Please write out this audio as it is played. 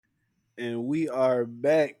And we are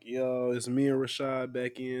back, y'all. It's me and Rashad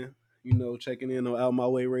back in, checking in on Out My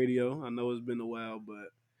Way Radio. I know it's been a while, but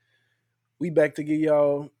we back to give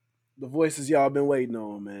y'all the voices y'all been waiting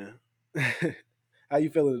on, man. How you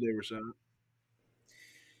feeling today, Rashad?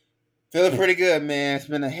 Feeling pretty good, man. It's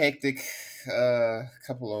been a hectic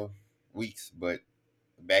couple of weeks, but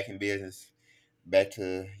back in business. Back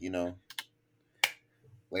to, lay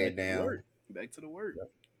Back it to the work. down. Back to the work.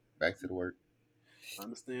 Yep. Back to the work. I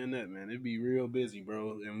understand that, man. It be real busy,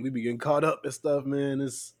 bro. And we be getting caught up and stuff, man.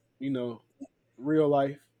 It's, real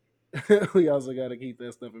life. We also got to keep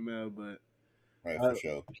that stuff in mind, but Right, I, for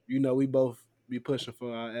sure. we both be pushing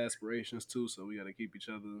for our aspirations too, so we got to keep each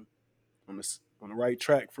other on the right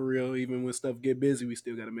track for real. Even when stuff get busy, we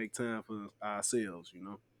still got to make time for ourselves.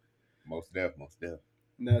 Most def.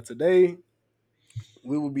 Now today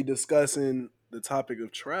we will be discussing the topic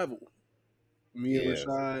of travel. Me and Yeah.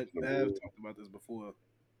 Rashad have talked about this before.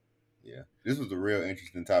 Yeah. This was a real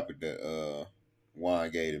interesting topic that Juan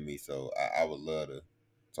gave to me, so I would love to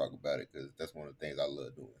talk about it because that's one of the things I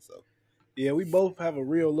love doing. So Yeah, we both have a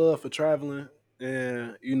real love for traveling,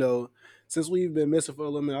 and since we've been missing for a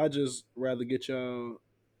little minute, I just rather get y'all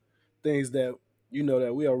things that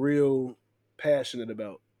that we are real passionate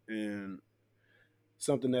about, and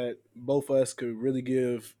something that both of us could really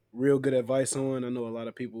give real good advice on. I know a lot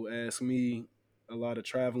of people ask me a lot of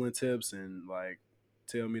traveling tips and like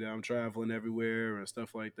tell me that I'm traveling everywhere and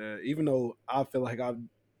stuff like that. Even though I feel like I've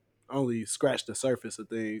only scratched the surface of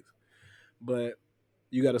things, but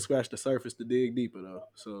you got to scratch the surface to dig deeper though.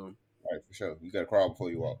 So right, for sure. You gotta crawl before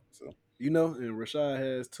you walk. So and Rashad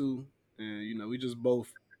has too, and we just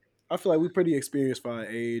both. I feel like we're pretty experienced for our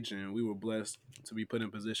age, and we were blessed to be put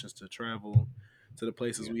in positions to travel to the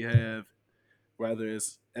places yeah, we have, whether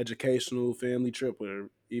it's educational, family trip, or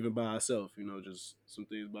even by ourselves, just some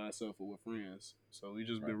things by ourselves or with friends. So we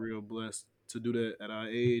just right. been real blessed to do that at our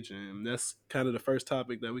age. And that's kind of the first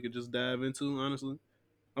topic that we could just dive into, honestly.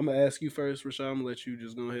 I'm gonna ask you first, Rashad. I'm gonna let you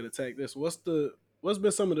just go ahead and attack this. What's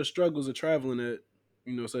been some of the struggles of traveling at,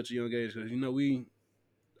 such a young age? Because we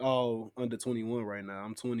all under 21 right now.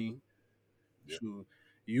 I'm 20. Yeah. Shoot.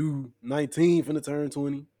 You 19 finna turn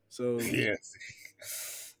 20. So Yes.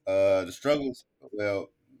 The struggles. Well,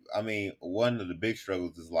 I mean, one of the big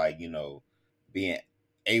struggles is like being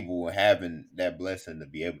able and having that blessing to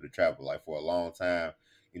be able to travel. Like for a long time,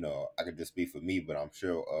 I could just speak for me, but I'm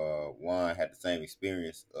sure Juan had the same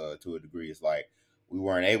experience to a degree. It's like we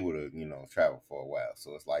weren't able to travel for a while,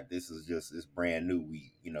 so it's like this is just it's brand new.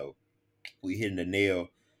 We hitting the nail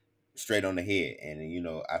straight on the head, and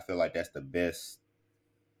I feel like that's the best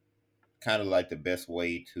kind of like the best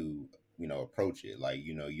way to approach it. Like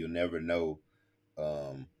you'll never know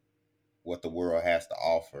um what the world has to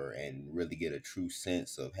offer and really get a true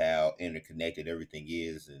sense of how interconnected everything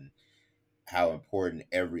is and how important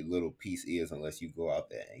every little piece is unless you go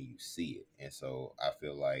out there and you see it. And so I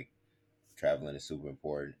feel like traveling is super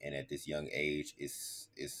important, and at this young age it's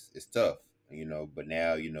tough, but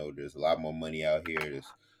now there's a lot more money out here.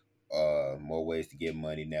 There's more ways to get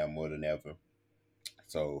money now more than ever.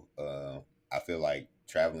 So I feel like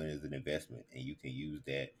traveling is an investment, and you can use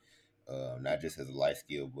that not just as a life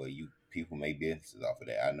skill, but you people make businesses off of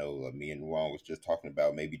that. I know me and Ron was just talking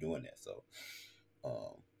about maybe doing that. So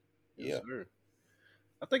um, yes, yeah, sir.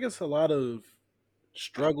 I think it's a lot of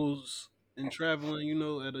struggles in traveling,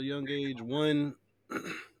 at a young age. One,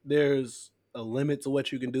 there's a limit to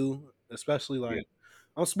what you can do, especially yeah, like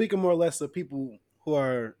I'm speaking more or less of people who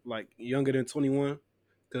are like younger than 21,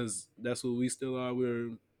 because that's what we still are.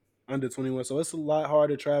 We're under 21. So it's a lot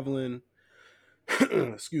harder traveling.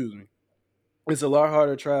 Excuse me. It's a lot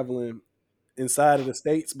harder traveling inside of the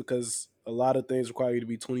states because a lot of things require you to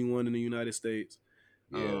be 21 in the United States.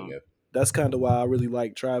 yeah, Um, yeah, that's kind of why I really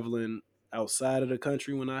like traveling outside of the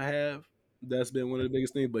country when I have. That's been one of the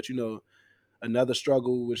biggest things. But another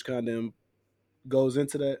struggle which kind of goes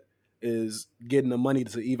into that is getting the money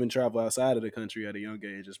to even travel outside of the country at a young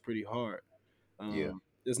age is pretty hard. yeah,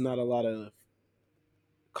 There's not a lot of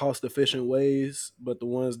cost efficient ways, but the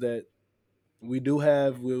ones that we do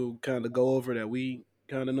have, we'll kind of go over that we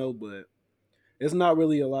kind of know. But it's not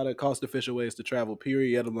really a lot of cost efficient ways to travel,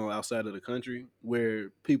 period, let alone outside of the country, where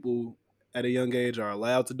people at a young age are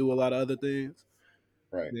allowed to do a lot of other things.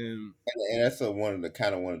 right. Then And that's one of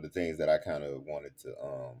the things that I kind of wanted to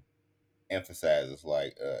emphasize is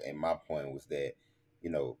like, and my point was that you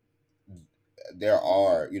know there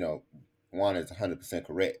are one is 100%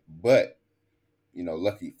 correct, but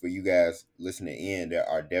lucky for you guys listening in, there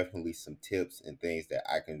are definitely some tips and things that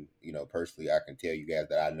I can, personally, I can tell you guys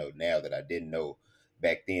that I know now that I didn't know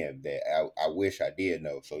back then that I wish I did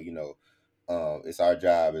know. So, It's our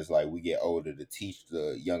job as like we get older to teach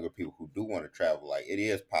the younger people who do want to travel, like it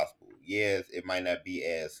is possible. Yes, it might not be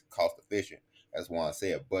as cost efficient as Juan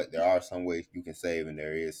said, but there are some ways you can save, and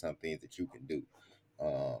there is some things that you can do.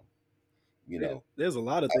 Um, you know, There's a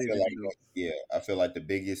lot of I things feel you like can do. yeah, I feel like the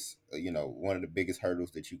biggest, one of the biggest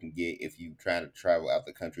hurdles that you can get if you trying to travel out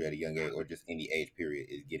the country at a young age or just any age period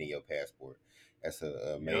is getting your passport. That's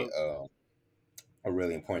Yep. a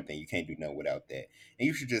really important thing. You can't do nothing without that, and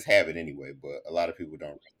you should just have it anyway. But a lot of people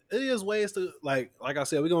don't. It is ways to like I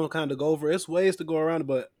said, we're gonna kind of go over. It's ways to go around it,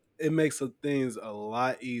 but it makes things a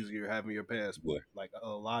lot easier having your Yeah, passport. Like a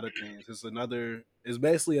lot of things. It's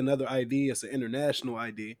basically another ID. It's an international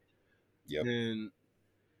ID, yep, and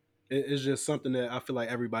it's just something that I feel like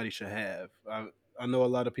everybody should have. I know a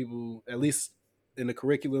lot of people, at least in the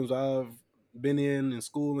curriculums I've been in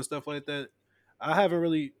school and stuff like that. I haven't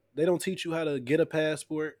really. They don't teach you how to get a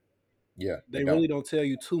passport. yeah. They They don't. really don't tell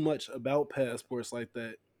you too much about passports like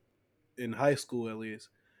that in high school, at least.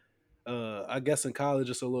 I guess in college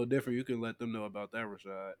it's a little different. You can let them know about that,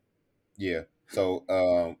 Rashad. Yeah. So,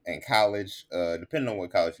 in college, depending on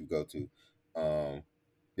what college you go to, um,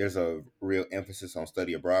 there's a real emphasis on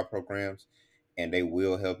study abroad programs, and they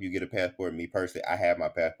will help you get a passport. Me personally, I had my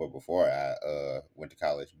passport before I went to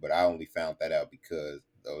college, but I only found that out because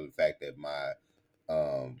of the fact that my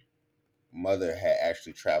um, mother had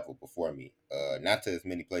actually traveled before me. Not to as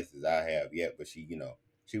many places I have yet, but she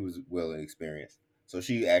was well and experienced. So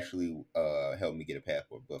she actually helped me get a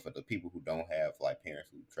passport. But for the people who don't have like parents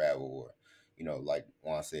who travel or, like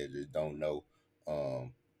Juan said, just don't know,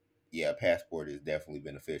 um, yeah, a passport is definitely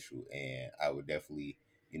beneficial. And I would definitely,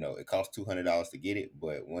 it costs $200 to get it,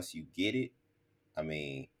 but once you get it, I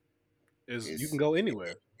mean, Is you can it's go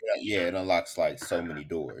anywhere. yeah, it unlocks like so many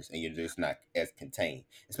doors, and you're just not as contained,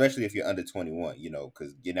 especially if you're under 21.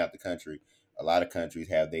 Because getting out the country, a lot of countries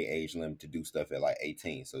have their age limit to do stuff at like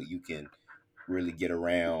 18, so you can really get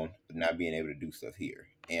around not being able to do stuff here.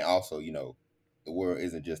 And also, the world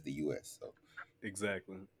isn't just the U.S. So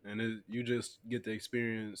Exactly, and you just get to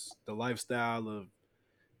experience the lifestyle of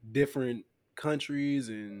different countries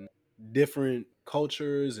and different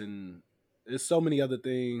cultures, and there's so many other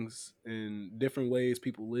things and different ways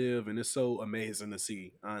people live, and it's so amazing to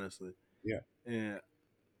see, honestly. yeah, And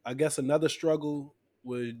I guess another struggle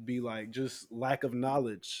would be like just lack of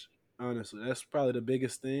knowledge. Honestly, that's probably the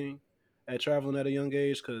biggest thing at traveling at a young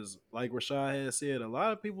age. Because, like Rashad had said, a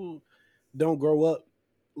lot of people don't grow up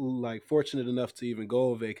like fortunate enough to even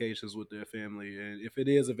go on vacations with their family. And if it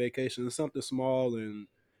is a vacation, it's something small and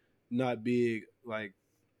not big. Like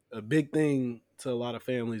a big thing to a lot of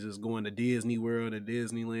families is going to Disney World and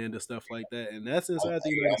Disneyland and stuff like that. And that's oh, inside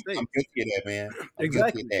the yeah, United I'm States. guilty of that, man. I'm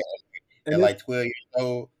guilty of Exactly. that. At And like 12 years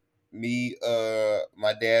old, me,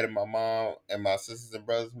 my dad and my mom and my sisters and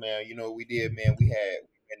brothers, man, you know what we did, man? We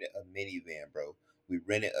rented a minivan, bro. We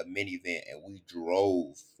rented a minivan and we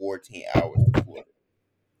drove 14 hours to Florida.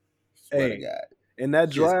 Swear to hey, God. and that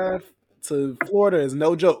Just drive to Florida is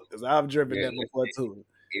no joke because I've driven yeah, that before too.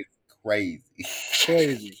 it's crazy.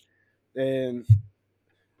 Crazy. And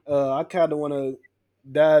I kind of want to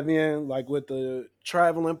dive in like with the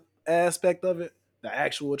traveling aspect of it, the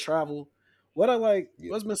actual travel.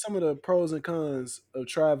 Yeah. What's been some of the pros and cons of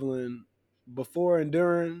traveling before and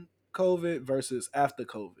during COVID versus after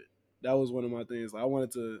COVID? That was one of my things. I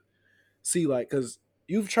wanted to see like because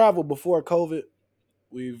you've traveled before COVID.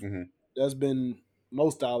 We've Hmm. That's been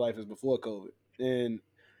most of our life is before COVID, and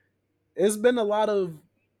it's been a lot of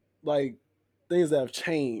like things that have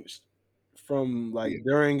changed from Yeah. like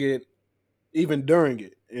during it, even during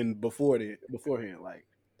it and beforehand. Like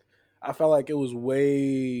I felt like it was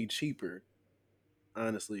way cheaper,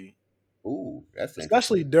 honestly, Ooh, that's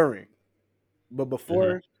especially interesting. during. But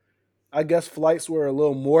Hmm. before, I guess flights were a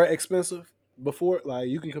little more expensive. Before, like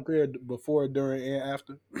you can compare before, during, and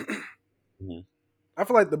after. Hmm. I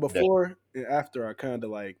feel like the before and after are kind of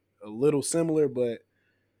like a little similar, but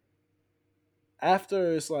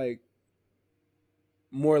after it's like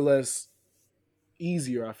more or less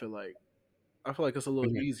easier. I feel like it's a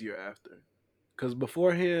little Hmm. easier after, because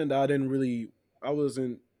beforehand I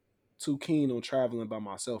wasn't too keen on traveling by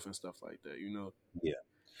myself and stuff like that, you know. Yeah.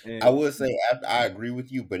 I And would say I agree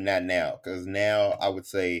with you, but not now. Because now I would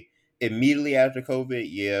say immediately after COVID,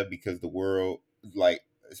 yeah, because the world, like,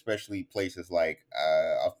 especially places like,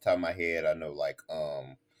 off the top of my head, I know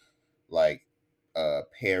like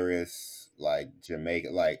Paris, like Jamaica,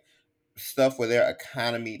 like stuff where their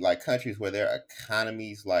economy, like countries where their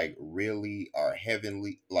economies like really are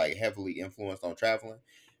heavily influenced on traveling.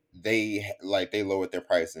 They lowered their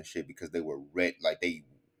price and shit because they were like they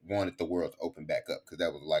wanted the world to open back up because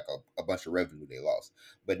that was like a bunch of revenue they lost.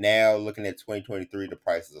 But now looking at 2023, the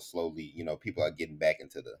prices are slowly, people are getting back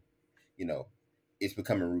into the, you know, it's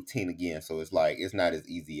becoming routine again. So it's like it's not as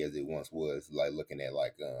easy as it once was. Like looking at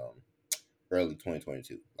like early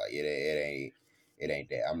 2022, like it ain't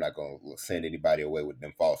that. I'm not gonna send anybody away with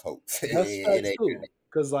them false hopes. That's It facts ain't. too.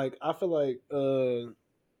 Cause like I feel like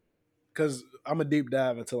cause I'm a deep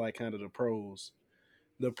dive into like kind of the pros.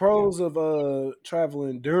 The Yeah. pros of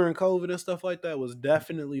traveling during COVID and stuff like that was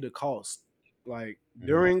definitely the cost. Like Hmm.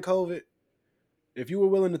 during COVID, if you were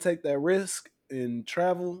willing to take that risk and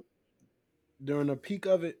travel during the peak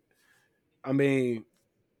of it, I mean,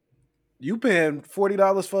 you paying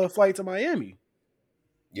 $40 for a flight to Miami.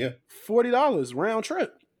 Yeah. $40 round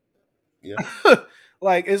trip. Yeah.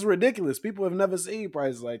 Like it's ridiculous. People have never seen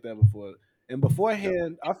prices like that before. And No.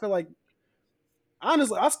 beforehand, I feel like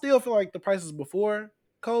honestly, I still feel like the prices before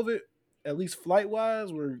COVID, at least flight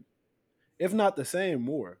wise, were if not the same,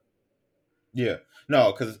 more. Yeah.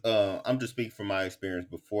 No, because I'm just speaking from my experience.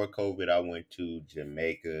 Before COVID, I went to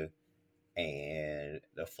Jamaica, and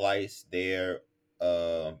the flights there,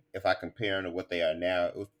 if I compare them to what they are now,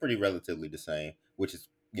 it was pretty relatively the same, which is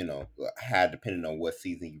high depending on what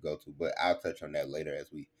season you go to. But I'll touch on that later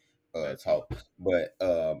as we That's it. talk. But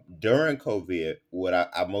during COVID, what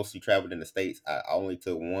I mostly traveled in the states. I only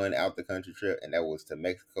took one out the country trip, and that was to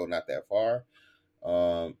Mexico, not that far.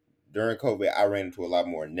 Um, During COVID, I ran into a lot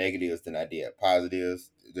more negatives than I did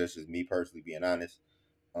positives. That's just me personally being honest.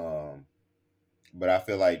 Um, but I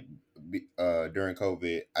feel like during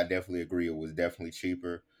COVID, I definitely agree it was definitely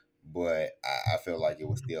cheaper, but I feel like it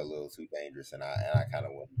was still a little too dangerous, and I kind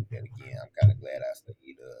of want to do that again. I'm kind of glad I stayed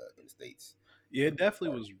in the states Yeah, for it the most definitely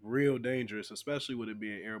part. was real dangerous, especially with it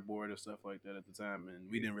being airborne and stuff like that at the time, and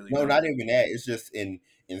we didn't really No, know. not even that. It's just in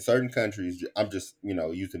certain countries. I'm just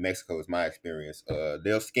using Mexico as my experience.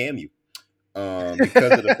 They'll scam you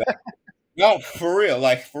because of the fact. No, for real,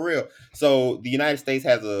 like for real. So the United States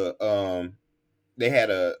has they had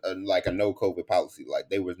a like a no COVID policy. Like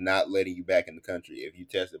they was not letting you back in the country if you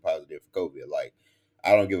tested positive for COVID. Like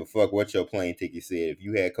I don't give a fuck what your plane ticket said. If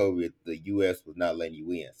you had COVID, the U.S. was not letting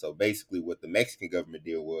you in. So basically, what the Mexican government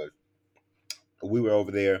did was we were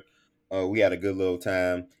over there. We had a good little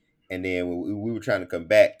time, and then when we were trying to come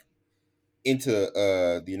back into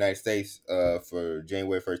the United States for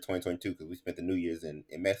January 1st, 2022, because we spent the New Year's in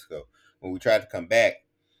Mexico. When we tried to come back,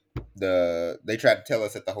 they tried to tell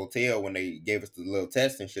us at the hotel when they gave us the little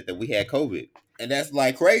test and shit that we had COVID, and that's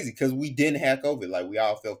like crazy because we didn't have COVID. Like we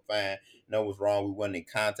all felt fine, no one was wrong. We wasn't in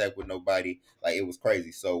contact with nobody. Like it was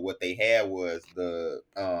crazy. So what they had was the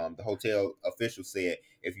hotel official said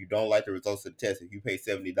if you don't like the results of the test, if you pay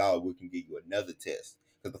 $70, we can give you another test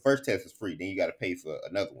because the first test is free. Then you got to pay for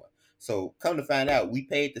another one. So come to find out, we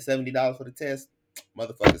paid the $70 for the test.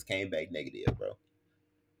 Motherfuckers came back negative, bro.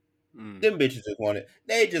 Mm. Them bitches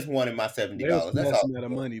just wanted my seventy They was dollars. That's all. finessing out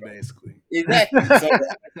of money, basically. Exactly. So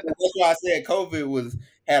that's why I said COVID was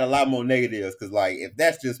had a lot more negatives because like if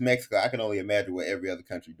that's just Mexico, I can only imagine what every other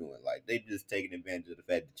country doing. Like they just taking advantage of the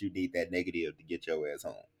fact that you need that negative to get your ass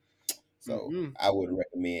home. So Hmm. I would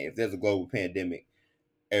recommend if there's a global pandemic,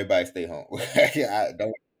 everybody stay home.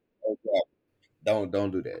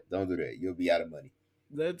 Don't do that. Don't do that. You'll be out of money.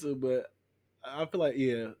 That's it, but I feel like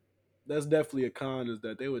yeah, that's definitely a con is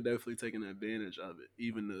that they were definitely taking advantage of it.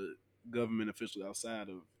 Even the government officials outside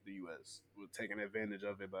of the U.S. were taking advantage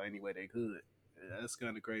of it by any way they could. Yeah, that's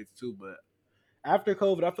kind of crazy too. But after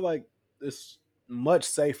COVID, I feel like it's much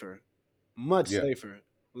safer, much Yeah. safer.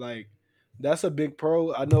 Like that's a big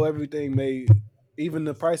pro. I know everything may, even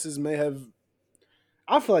the prices may have.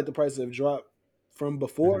 I feel like the prices have dropped from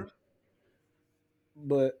Hmm. before,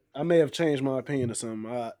 but I may have changed my opinion or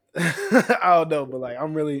something. I don't know, but like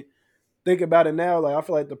I'm really thinking about it now. Like I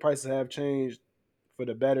feel like the prices have changed for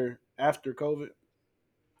the better after COVID,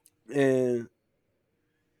 and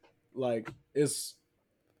like it's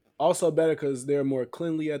also better because they're more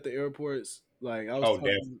cleanly at the airports. Like I was Oh,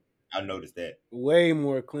 definitely. talking I noticed that. way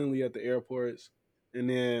more cleanly at the airports, and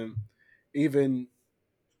then even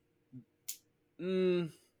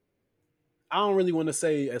mm, I don't really want to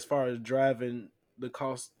say as far as driving the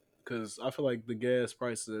cost because I feel like the gas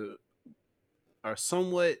prices are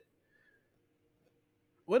somewhat.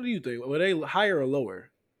 What do you think? Were they higher or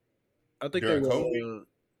lower? I think they During were COVID.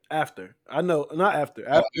 after. I know, not after.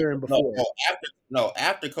 Oh, After and no, before. no,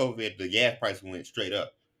 after COVID, the gas price went straight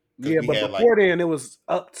up because Yeah, we but had like before then it was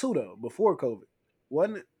up too though. Before COVID,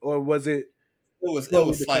 wasn't it? Or was it it was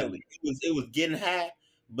slowly slightly declining? it was getting high,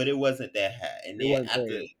 but it wasn't that high. And It then wasn't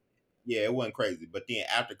after, crazy. yeah, it wasn't crazy. But then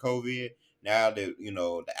after COVID, now that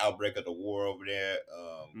the outbreak of the war over there,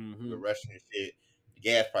 with Hmm. Russia and shit,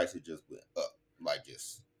 gas prices just went up, like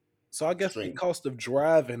just So I guess the extreme. cost of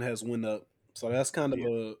driving has went up. So that's kind of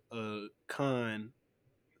Yeah, a con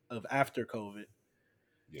of after COVID.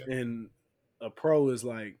 yeah, And a pro is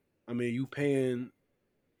like, I mean, you paying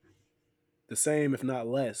the same, if not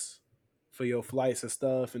less, for your flights and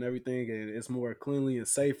stuff and everything, and it's more cleanly and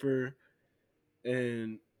safer.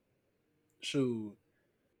 And shoot,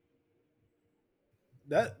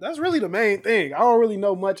 that's really the main thing. I don't really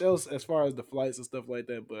know much else as far as the flights and stuff like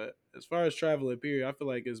that, but as far as traveling, period, I feel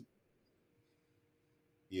like it's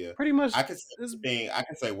yeah. pretty much I can say it's I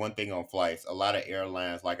can say one thing on flights. A lot of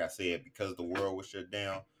airlines, like I said, because the world was shut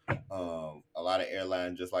down, a lot of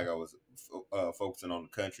airlines, just like I was focusing on the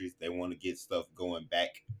countries, they want to get stuff going back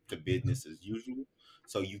to business as usual.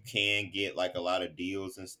 So you can get like a lot of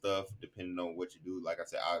deals and stuff depending on what you do. Like I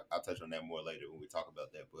said, I'll touch on that more later when we talk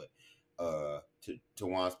about that. But to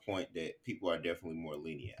Juan's point, that people are definitely more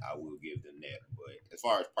lenient. I will give them that. But as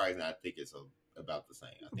far as pricing, I think it's about the same.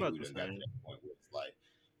 I think about we the done got to same. that point where it's like,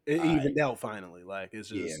 It all right, evened out finally. Like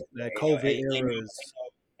it's yeah, just that ain't no, COVID ain't no, era is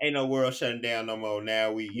ain't no world shutting down no more. Now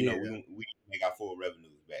yeah. we make our full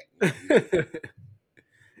revenues back. We good.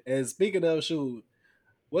 And speaking of shoot,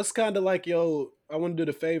 what's kind of like your? I want to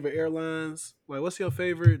do the favorite airlines. Like, what's your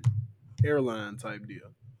favorite airline type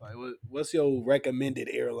deal? Like, what's your recommended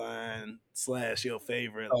airline slash your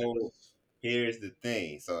favorite? Like, So here's the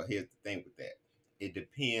thing with that. It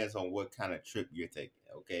depends on what kind of trip you're taking.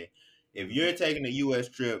 Okay, if you're taking a U.S.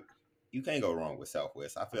 trip, you can't go wrong with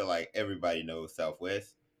Southwest. I feel like everybody knows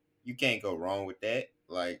Southwest. You can't go wrong with that.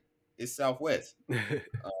 Like it's Southwest.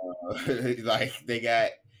 Like they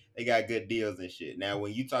got good deals and shit. Now,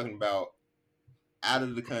 when you talking about out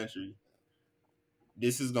of the country,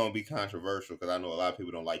 this is gonna be controversial because I know a lot of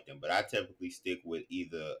people don't like them, but I typically stick with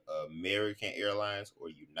either American Airlines or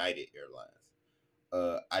United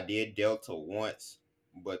Airlines. I did Delta once,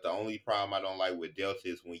 but the only problem I don't like with Delta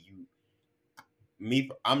is when you me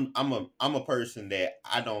I'm a person that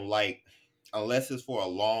I don't like unless it's for a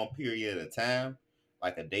long period of time,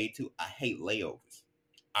 like a day two. I hate layovers.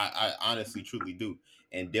 I honestly truly do.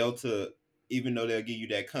 And Delta, even though they'll give you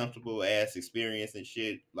that comfortable ass experience and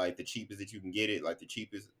shit, like the cheapest that you can get it, like the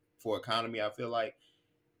cheapest for economy, I feel like.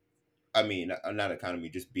 I mean, not economy,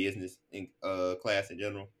 just business in class in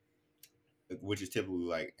general, which is typically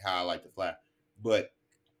like how I like to fly. But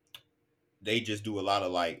they just do a lot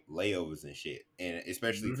of like layovers and shit, and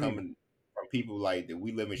especially mhm. coming from people like that.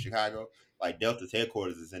 We live in Chicago, like Delta's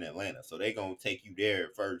headquarters is in Atlanta, so they gonna take you there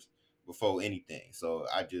first before anything. So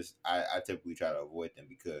I typically try to avoid them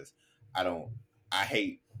because I don't I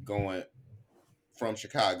hate going from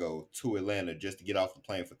Chicago to Atlanta just to get off the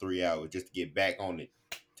plane for 3 hours just to get back on it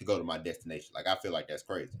to go to my destination. Like I feel like that's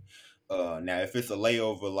crazy. Now if it's a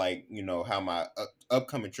layover, like how my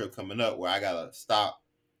upcoming trip coming up where I gotta stop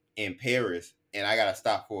in Paris and I gotta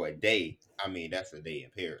stop for a day. I mean, that's a day in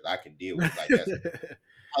Paris. I can deal with like that's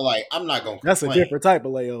I'm not gonna That's a complain. different type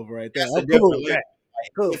of layover right there. That's a I'm cool different with level. that.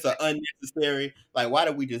 Like Cool. it's an unnecessary. Like why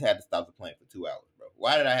did we just have to stop the plane for 2 hours, bro?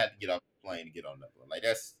 Why did I have to get off the plane to get on another one? Like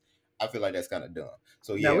that's I feel like that's kind of dumb.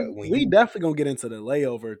 So Now yeah, we when we you definitely gonna get into the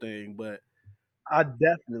layover thing, but I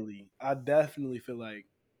definitely feel like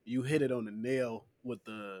you hit it on the nail with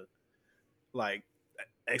the like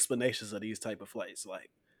explanations of these type of flights. Like,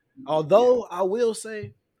 yeah although I will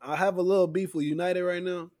say I have a little beef with United right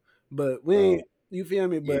now, but we um ain't, you feel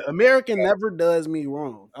me? yeah But American never does me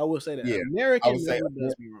wrong. I will say that yeah I American would say never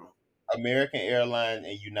does me wrong. American Airlines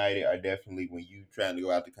and United are definitely when you trying to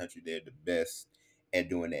go out the country, they're the best at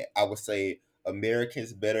doing that. I would say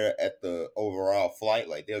American's better at the overall flight,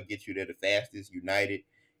 like they'll get you there the fastest. United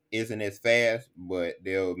isn't as fast, but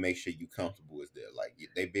they'll make sure you comfortable as there. Like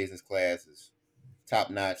they business class is top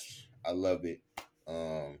notch. I love it.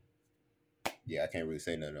 Um, yeah, I can't really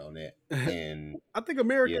say nothing on that. And I think yeah,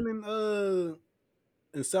 American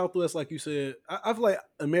and Southwest, like you said, I feel like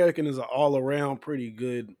American is an all around pretty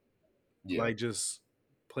good, yeah, like just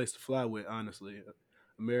place to fly with. Honestly,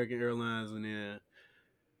 American Airlines and then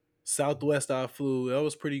Southwest I flew. That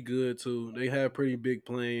was pretty good too. They had pretty big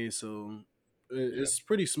planes, so yeah. it's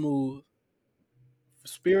pretty smooth.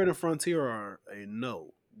 Spirit and Frontier are a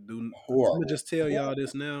no. Do I'm gonna Horrible. just tell y'all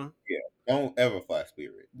this now. Yeah, don't ever fly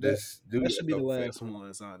Spirit. That Just do that should be the yourself a favor. last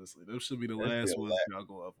ones. Honestly, those should be the That's last the ones y'all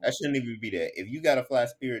go up That on. shouldn't even be that. If you got to fly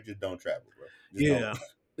Spirit, just don't travel, bro. Just don't. Yeah,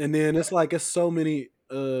 and then it's like it's so many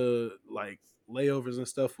like layovers and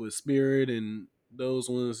stuff with Spirit and those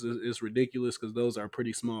ones. It's ridiculous because those are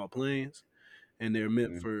pretty small planes and they're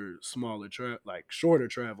meant Mhm. for like shorter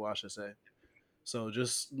travel, I should say. So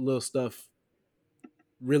just little stuff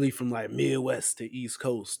really from like Midwest to East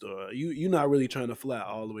Coast, or you're not really trying to fly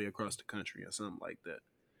all the way across the country or something like that.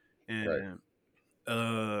 Right. And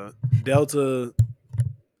uh Delta,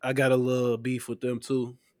 I got a little beef with them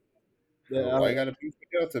too. Yeah, Why you got to beef with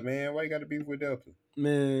Delta, man? Why you got to beef with Delta?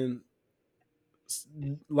 man,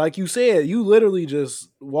 like you said, you literally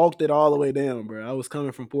just walked it all the way down, bro. I was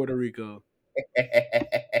coming from Puerto Rico.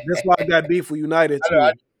 That's why I got beef with United I know.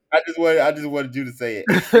 too. I just wanted you to say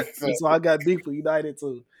it. So, That's why I got beef with United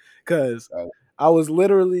too, because oh, I was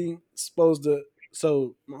literally supposed to.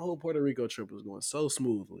 So my whole Puerto Rico trip was going so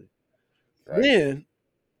smoothly. right. Then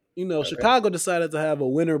Okay. Chicago decided to have a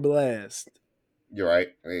winter blast You're right.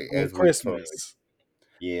 on As we told you. Christmas.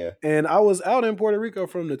 Yeah. And I was out in Puerto Rico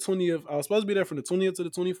from the 20th. I was supposed to be there from the 20th to the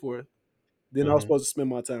 24th. Then I was Hmm. supposed to spend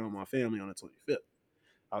my time with my family on the 25th.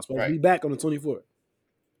 I was supposed to Right. be back on the 24th.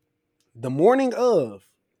 The morning of,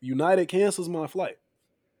 United cancels my flight.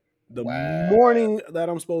 The Wow. morning that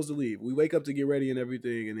I'm supposed to leave. We wake up to get ready and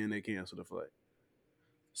everything, and then they cancel the flight.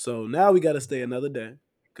 So now we got to stay another day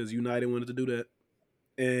because United wanted to do that.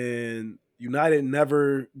 And United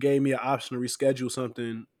never gave me an option to reschedule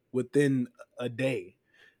something within a day.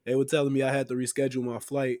 They were telling me I had to reschedule my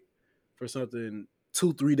flight for something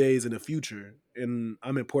 2, 3 days in the future, and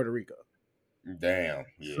I'm in Puerto Rico. Damn.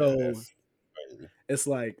 Yeah. So That's crazy. it's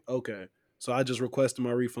like, okay. So I just requested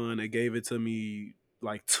my refund. They gave it to me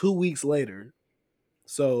like 2 weeks later.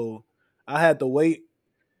 So I had to wait,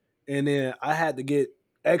 and then I had to get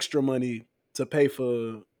extra money to pay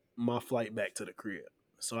for my flight back to the crib.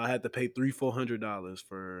 So I had to pay $300-400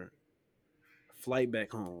 for flight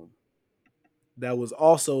back home. That was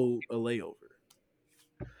also a layover.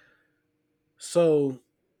 So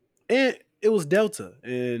and it was Delta,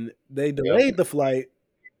 and they Yep. delayed the flight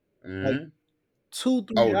like Hmm. two,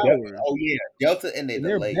 three Oh, Delta. hours, Oh, yeah. Delta and they and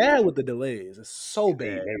they're delayed. bad with the delays. It's so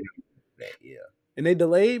bad, They that. Yeah. and they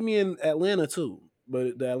delayed me in Atlanta too.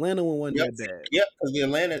 But the Atlanta one wasn't Yep. that bad Yep. Because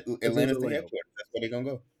because it was a Atlanta's the layover, headquarters. That's where they're gonna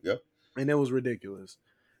go. Yep. and it was ridiculous.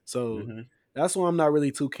 So Hmm. that's why I'm not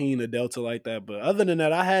really too keen to Delta like that. But other than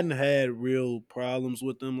that, I hadn't had real problems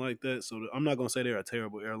with them like that. So I'm not gonna say they're a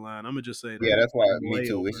terrible airline. I'm gonna just say Yeah, that that's why. Me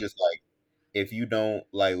too. It's layover. just like if you don't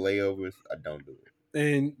like layovers, I don't do it.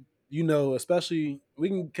 And especially we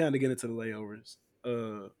can kind of get into the layovers.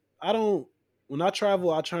 I don't when I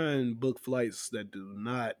travel, I try and book flights that do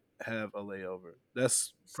not have a layover.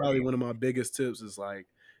 That's probably Same. one of my biggest tips is like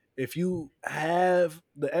if you have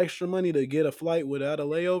the extra money to get a flight without a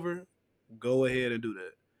layover, go ahead and do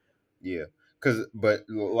that. Yeah. Cause, but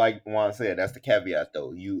like Juan said, that's the caveat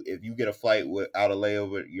though. If you get a flight without a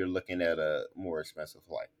layover, you're looking at a more expensive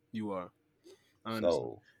flight. You are honestly.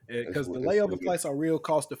 So Because the it's layover flights are real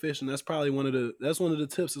cost efficient. That's one of the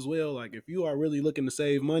tips as well. Like if you are really looking to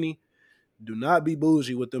save money, do not be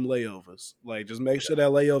bougie with them layovers. Like, just make sure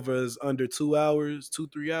that layover is under 2 hours, 2,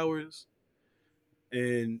 3 hours,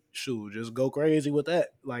 and shoot, just go crazy with that.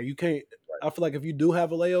 Like, you can't. I feel like if you do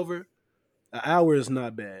have a layover, an hour is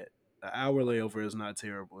not bad. An hour layover is not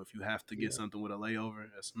terrible. If you have to get yeah. something with a layover,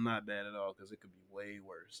 it's not bad at all because it could be way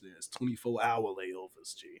worse. There's 24-hour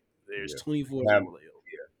layovers, G. There's Yeah. 24-hour layovers.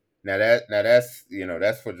 Now that's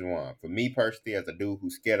that's for Juwan. For me personally, as a dude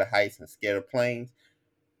who's scared of heights and scared of planes,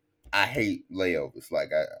 I hate layovers.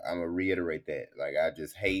 Like I'm gonna reiterate that. Like I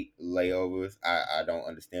just hate layovers. I don't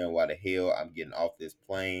understand why the hell I'm getting off this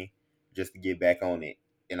plane just to get back on it,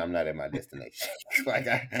 and I'm not at my destination. Like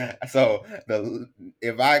so the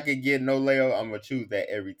if I could get no layover, I'm gonna choose that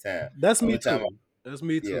every time. That's me Only time, too. That's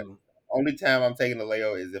me yeah, too. only time I'm taking a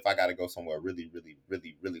layover is if I gotta go somewhere really, really,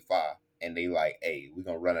 really, really far, and they like, hey, we're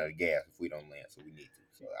gonna run out of gas if we don't land, so we need to.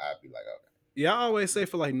 So I'd be like, okay, Yeah, I always say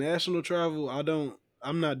for like national travel,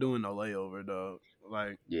 I'm not doing no layover, dog.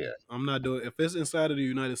 Like, yeah, I'm not doing if it's inside of the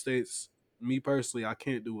United States. Me personally, I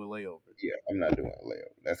can't do a layover. yeah, I'm not doing a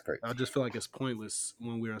layover. That's crazy. I just feel like it's pointless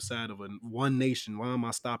when we're inside of one nation. Why am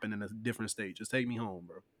I stopping in a different state? Just take me home,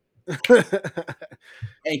 bro.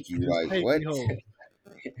 Thank you. Just Like take me what? home.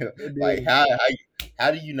 And Like then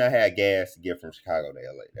how do you not have gas to get from Chicago to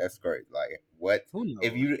LA? That's great. Like what? who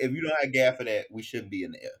If knows? you don't have gas for that, we shouldn't be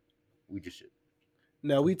in the air. We just should.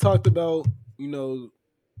 Now we talked about you know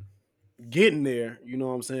getting there. You know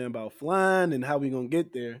what I'm saying about flying and how we gonna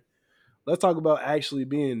get there. Let's talk about actually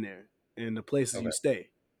being there and the places you Okay. stay.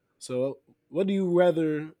 So, what do you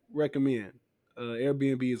rather recommend?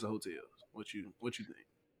 Airbnbs or hotels? What you think?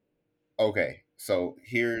 Okay. So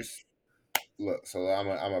here's look. So I'm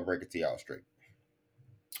gonna break it to y'all straight.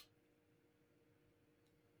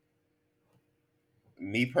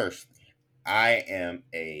 Me personally, I am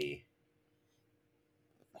a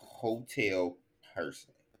hotel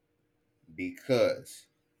person because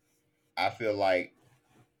I feel like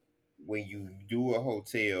when you do a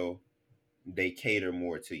hotel, they cater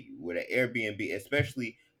more to you. With an Airbnb,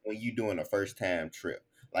 especially when you doing a first time trip.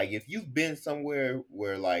 Like if you've been somewhere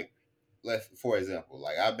where like let's for example,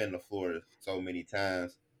 like I've been to Florida so many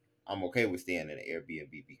times, I'm okay with staying in an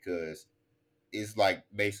Airbnb because it's like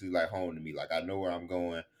basically like home to me. Like I know where I'm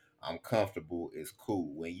going. I'm comfortable. It's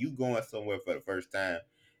cool. When you going somewhere for the first time,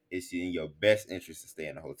 it's in your best interest to stay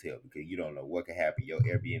in a hotel because you don't know what can happen. Your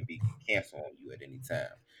Airbnb can cancel on you at any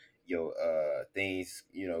time. Your things,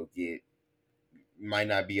 get might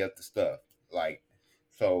not be up to stuff. Like,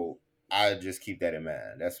 so I just keep that in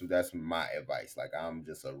mind. That's my advice. Like, I'm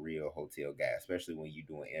just a real hotel guy, especially when you're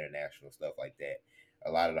doing international stuff like that.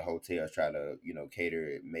 A lot of the hotels try to, cater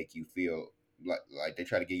it, make you feel like they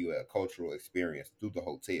try to give you a cultural experience through the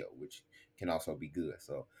hotel, which can also be good.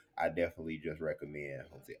 So I definitely just recommend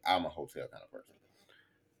hotel. I'm a hotel kind of person.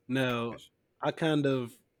 Now, Yes. I kind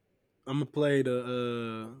of I'm gonna play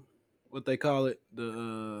the what they call it,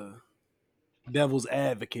 the devil's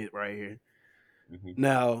advocate right here. Hmm.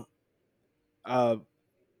 Now, I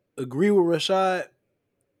agree with Rashad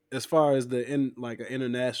as far as the in like an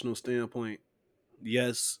international standpoint.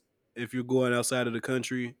 Yes, if you're going outside of the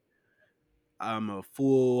country, I'm a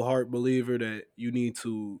full heart believer that you need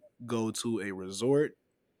to go to a resort.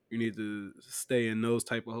 You need to stay in those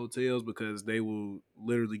type of hotels because they will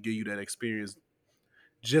literally give you that experience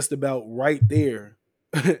just about right there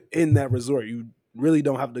in that resort. You really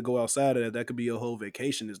don't have to go outside of that. That could be your whole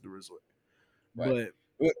vacation is the resort. Right. But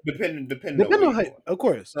Well, depending on where depending on you're how, going. of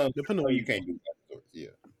course, Some depending on you you. can't do that. Yeah.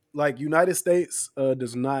 Like United States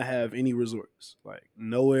does not have any resorts. Like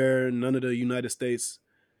nowhere, none of the United States,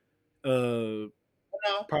 uh,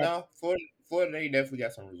 No, prop, no. Florida, they definitely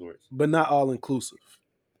got some resorts. but not all inclusive.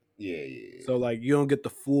 Yeah, yeah, So yeah. like you don't get the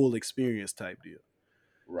full experience type deal.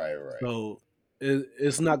 Right, right. So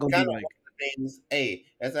it's not It's gonna kind be of like one of the things. Hey,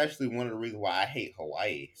 that's actually one of the reasons why I hate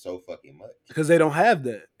Hawaii so fucking much. because they don't have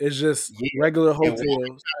that. It's just Yeah, regular and why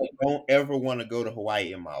hotels I don't ever want to go to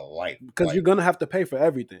Hawaii in my life. because you're Like, gonna have to pay for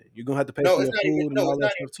everything. You're gonna have to pay no, for it's your not even. food and No, all it's that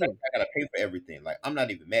not stuff even like too. I gotta pay for everything. Like, I'm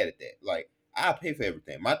not even mad at that. Like, I pay for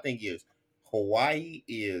everything. My thing is Hawaii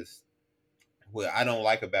is what I don't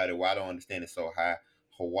like about it. Why I don't understand it so high.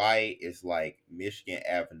 Hawaii is like Michigan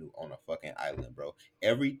Avenue on a fucking island, bro.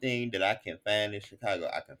 Everything that I can find in Chicago,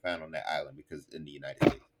 I can find on that island because in the United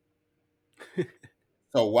States.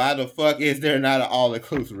 So why the fuck is there not an all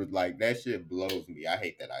inclusive? Like that shit blows me. I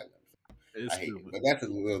hate that island. It's I hate it. stupid. But that's a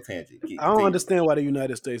little tangent. I don't Continue. understand why the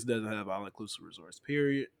United States doesn't have all inclusive resorts.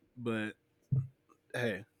 Period. But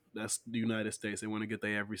hey, that's the United States. They want to get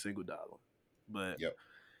their every single dollar. But Yep.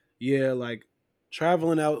 yeah, like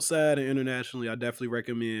traveling outside and internationally, I definitely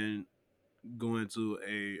recommend going to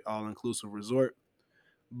a all inclusive resort.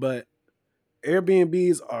 But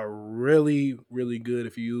Airbnbs are really, really good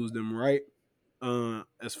if you use them right.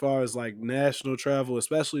 As far as like national travel,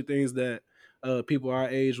 especially things that people our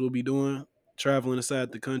age will be doing, traveling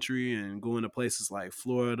inside the country and going to places like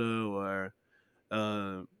Florida or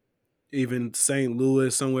uh, even St.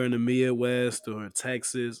 Louis, somewhere in the Midwest or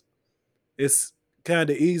Texas. It's kind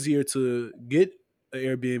of easier to get an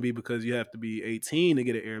Airbnb because you have to be 18 to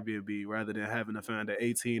get an Airbnb rather than having to find an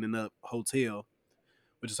 18 and up hotel,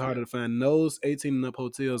 which is Yeah. harder to find. Those 18 and up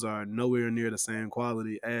hotels are nowhere near the same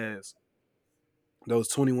quality as those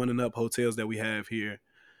 21 and up hotels that we have here,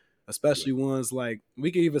 Yeah. especially ones like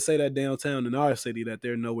we can even say that downtown in our city that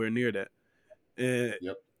they're nowhere near that. And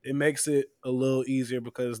Yep. it makes it a little easier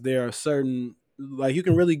because there are certain like you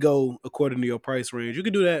can really go according to your price range. You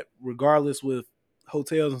can do that regardless with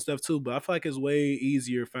hotels and stuff too, but I feel like it's way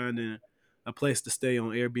easier finding a place to stay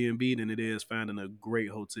on Airbnb than it is finding a great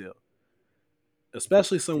hotel,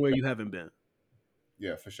 especially For somewhere sure. you haven't been.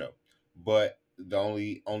 Yeah, for sure. But the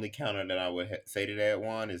only counter that I would say to that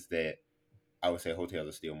one is that I would say hotels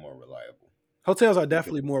are still more reliable Hotels are because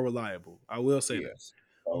definitely more reliable. I will say that. yes,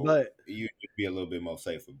 so But you should be a little bit more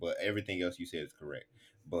safer. But everything else you said is correct.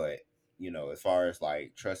 But as far as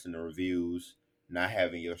like trusting the reviews, not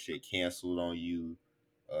having your shit canceled on you,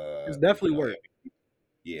 it's because definitely worth.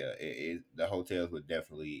 yeah, the hotels would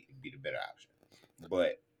definitely be the better option.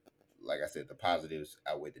 But like I said, the positives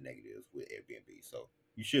outweigh the negatives with Airbnb. So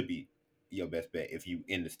you should be your best bet if you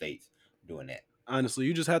in the states doing that. Honestly,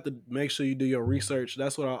 you just have to make sure you do your research.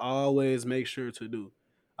 That's what I always make sure to do.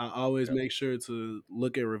 I always Yep. make sure to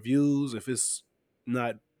look at reviews. If it's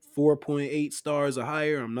not 4.8 stars or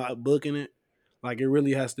higher, I'm not booking it. Like it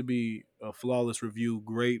really has to be a flawless review,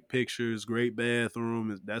 great pictures, great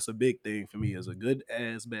bathroom. That's a big thing for me. Is a good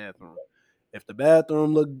ass bathroom. If the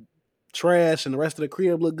bathroom look trash and the rest of the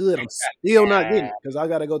crib look good, I'm still not getting it because I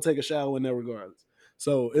got to go take a shower in there regardless.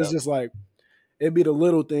 So it's Yep. just like it'd be the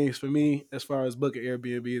little things for me as far as booking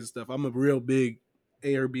Airbnbs and stuff. I'm a real big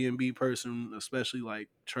Airbnb person, especially like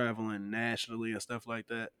traveling nationally and stuff like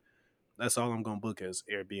that. That's all I'm gonna book as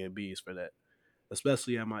Airbnbs for that,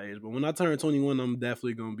 especially at my age. But when I turn 21, I'm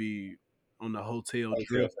definitely gonna be on the hotel Hotel.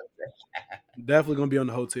 drift. Definitely gonna be on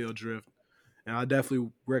the hotel drift, and I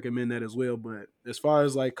definitely recommend that as well. But as far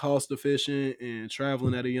as like cost efficient and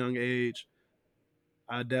traveling at a young age,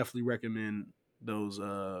 I definitely recommend those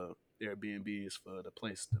Airbnbs for the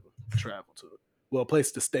place to travel to. Well, a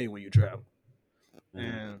place to stay when you travel. Mhm.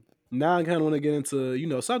 And now I kind of want to get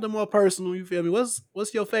into something more personal. You feel me?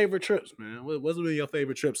 What's your favorite trips, man? What's been your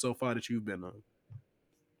favorite trip so far that you've been on?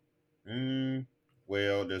 Mm,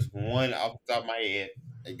 well, there's one off the top of my head.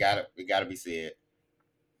 It gotta be said.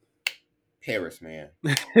 Paris, man.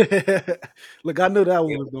 Look, I knew that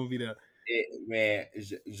one It, was gonna be there. man,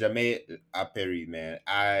 jamais à Paris, man.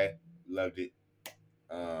 I loved it.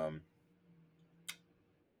 Um,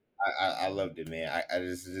 I loved it, man. I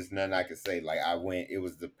just nothing I could say. Like I went, it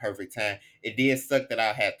was the perfect time. It did suck that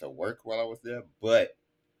I had to work while I was there, but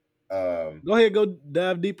um, Go ahead, go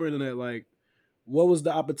dive deeper into that. Like, what was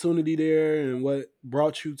the opportunity there, and what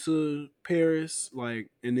brought you to Paris?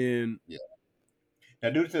 Like, and then yeah. Now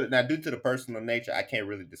due to the personal nature, I can't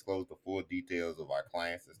really disclose the full details of our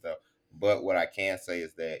clients and stuff. But what I can say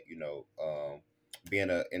is that being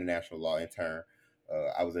an international law intern,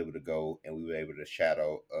 I was able to go and we were able to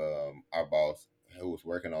shadow our boss who was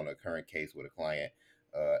working on a current case with a client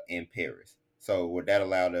in Paris. So what that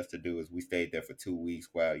allowed us to do is we stayed there for 2 weeks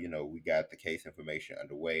while we got the case information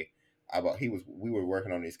underway. We were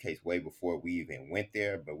working on this case way before we even went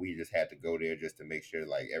there, but we just had to go there just to make sure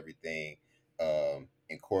like everything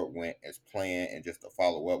in court went as planned, and just to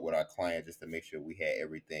follow up with our client just to make sure we had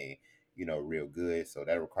everything real good. So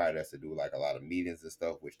that required us to do like a lot of meetings and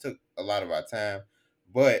stuff, which took a lot of our time,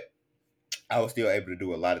 but I was still able to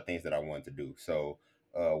do a lot of things that I wanted to do. So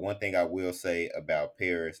one thing I will say about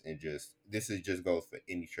Paris, and just this is just goes for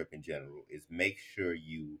any trip in general, is make sure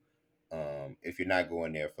you if you're not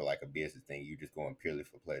going there for like a business thing, you're just going purely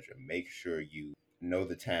for pleasure, make sure you know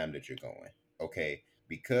the time that you're going. Okay,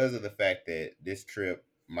 because of the fact that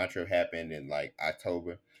my trip happened in like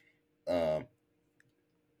October. um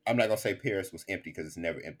I'm not gonna say Paris was empty because it's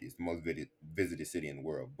never empty. It's the most visited city in the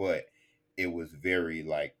world, but it was very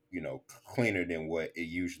like cleaner than what it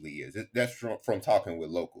usually is. That's from talking with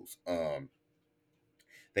locals.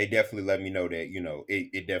 They definitely let me know that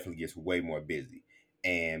it definitely gets way more busy.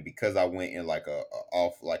 And because I went in like a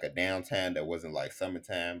off like a downtime that wasn't like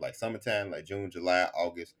summertime, like June, July,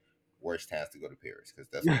 August, worst times to go to Paris because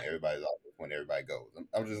that's when everybody's off, that's when everybody goes.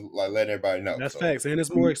 I'm just like letting everybody know. that's So facts, and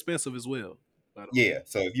it's more expensive as well. By the way, yeah,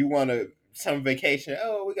 so if you want to some vacation,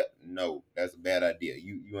 oh, we got no, that's a bad idea.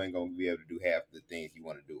 You ain't gonna be able to do half the things you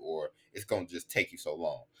want to do, or it's gonna just take you so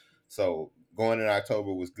long. So going in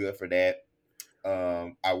October was good for that.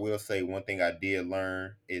 I will say one thing I did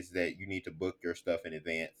learn is that you need to book your stuff in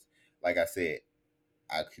advance. Like I said,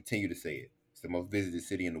 I continue to say it. It's the most visited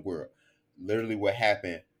city in the world. Literally, what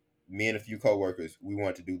happened? Me and a few coworkers, we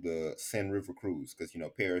wanted to do the Seine River cruise because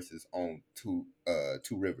Paris is on two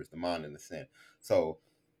rivers, the Marne and the Seine. So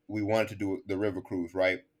we wanted to do the river cruise,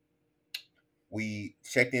 right? We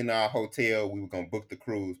checked in our hotel. We were gonna book the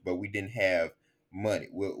cruise, but we didn't have money.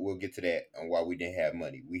 We'll get to that on why we didn't have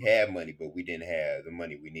money. We had money, but we didn't have the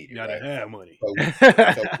money we needed, y'all right? didn't have money. So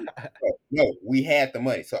no, we had the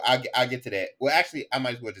money. So I get to that. Well, actually, I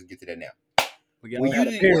might as well just get to that now. But When y'all you had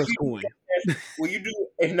a do, Paris coin. when you do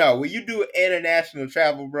no, when you do international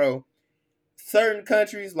travel, bro, certain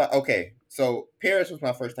countries like okay, so Paris was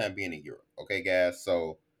my first time being in Europe. Okay, guys,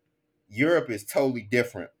 so Europe is totally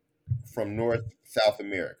different from North South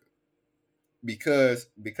America because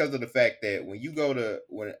of the fact that when you go to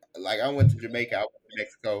when like I went to Jamaica, I went to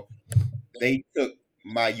Mexico, they took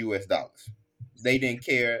my US dollars. They didn't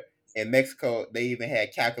care. In Mexico, they even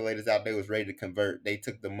had calculators out. They was ready to convert. They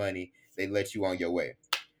took the money. They let you on your way.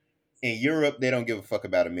 In Europe, they don't give a fuck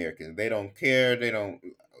about Americans. They don't care. They don't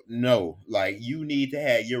know. Like you need to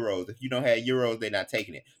have euros. If you don't have euros, they're not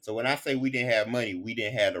taking it. So when I say we didn't have money, we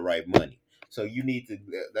didn't have the right money. So you need to.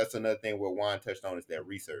 That's another thing what Juan touched on is that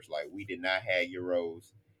research. Like we did not have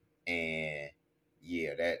euros, and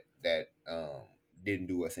yeah, that didn't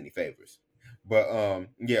do us any favors. But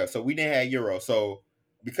yeah, so we didn't have euro. So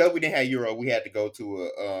because we didn't have euro, we had to go to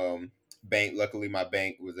a bank. Luckily, my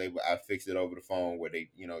bank was able. I fixed it over the phone where they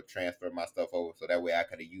transferred my stuff over, so that way I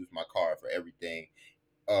could have used my card for everything.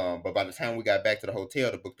 But by the time we got back to the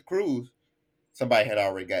hotel to book the cruise, somebody had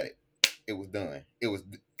already got it. It was done. It was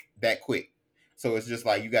that quick. So it's just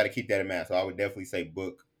like you got to keep that in mind. So I would definitely say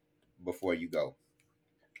book before you go.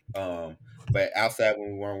 Um, but outside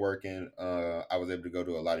when we weren't working, I was able to go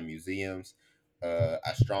to a lot of museums.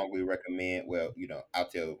 I strongly recommend. Well, I'll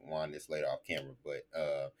tell Juan this later off camera,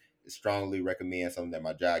 but strongly recommend something that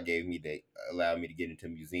my job gave me that allowed me to get into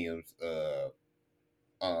museums.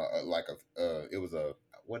 Like it was a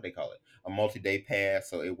what they call it, a multi-day pass,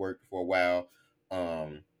 so it worked for a while.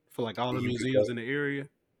 Um, For like all the you could museums go, in the area.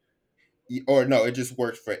 or no, it just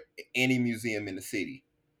works for any museum in the city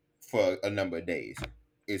for a number of days. Oh,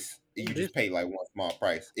 You just this pay like one small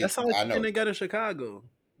price. that's It's the only I thing know. they got in Chicago.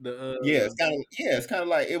 The It's kind of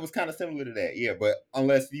like it was kind of similar to that. Yeah, but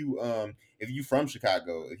unless you if you from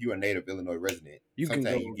Chicago, if you're a native Illinois resident, you can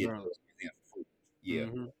go sometimes you get those regardless. museums for free. Yeah.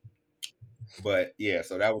 Hmm. But yeah,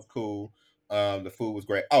 so that was cool. The food was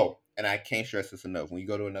great. Oh, and I can't stress this enough. When you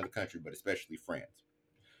go to another country, but especially France.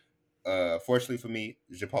 Fortunately for me,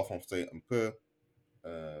 je parle français un peu.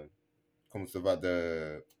 Euh, Comment ça va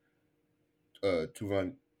de tout va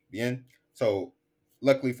bien? So,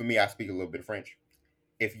 luckily for me, I speak a little bit of French.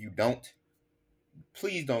 If you don't,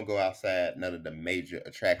 please don't go outside none of the major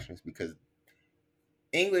attractions because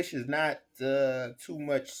English is not too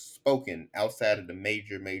much spoken outside of the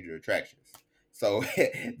major attractions. So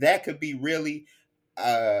that could be really,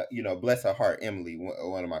 bless her heart, Emily,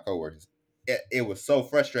 one of my coworkers. It was so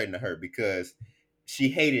frustrating to her because she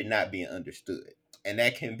hated not being understood, and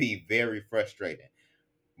that can be very frustrating.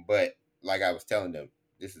 But like I was telling them,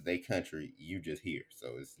 this is their country. You just here,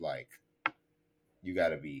 so it's like you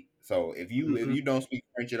gotta be. So if Hmm. you don't speak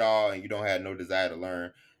French at all and you don't have no desire to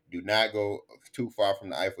learn, do not go too far from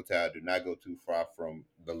the Eiffel Tower. Do not go too far from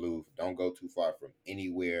the Louvre. Don't go too far from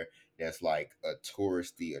anywhere that's like a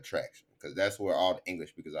touristy attraction because that's where all the English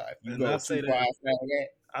speakers are. If you And I go too say far that outside of that,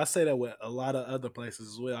 I say that with a lot of other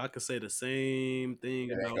places as well. I could say the same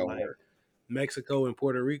thing it ain't about gonna like work. Mexico and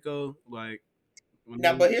Puerto Rico. Like when I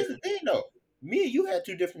Now, was but here's the there, thing though. Me and you had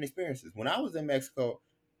two different experiences. When I was in Mexico,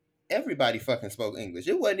 everybody fucking spoke English.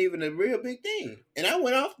 It wasn't even a real big thing. And I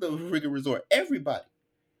went off the freaking resort. Everybody.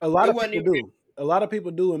 a lot It of wasn't people even. do. A lot of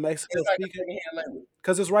people do in Mexico It's like a speak it secondhand language.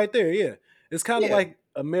 because it's right there. Yeah, it's kind of Yeah, like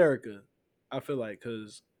America. I feel like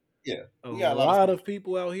because yeah. a We got a lot of lot Spanish. of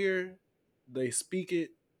people out here they speak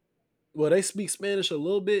it. Well, they speak Spanish a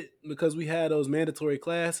little bit because we had those mandatory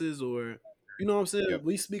classes, or you know what I'm saying. Yep,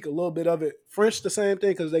 We speak a little bit of it. French, the same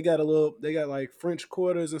thing because they got like French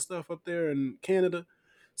quarters and stuff up there in Canada.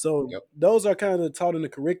 So yep. those are kind of taught in the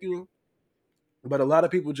curriculum. But a lot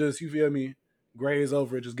of people just, you feel me, graze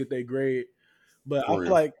over it, just get their grade. But I For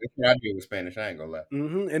feel real. like, That's what I do with Spanish. I ain't gonna lie.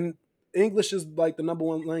 and English is like the number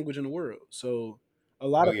one language in the world. So a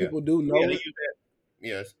lot Oh of yeah. people do Yeah, know they it, use that.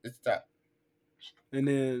 Yeah, it's top. and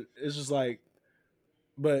then it's just like,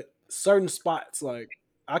 but certain spots, like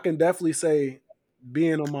I can definitely say,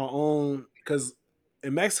 being on my own, because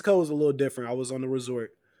in Mexico was a little different. I was on the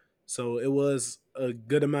resort, so it was a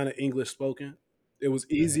good amount of English spoken. It was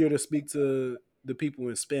Hmm. easier to speak to the people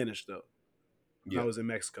in Spanish though. When I Yeah. was in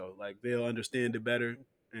Mexico, like they'll understand it better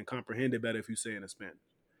and comprehend it better if you say it in Spanish.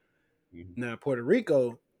 Hmm. Now Puerto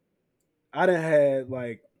Rico, I done had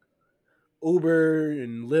like Uber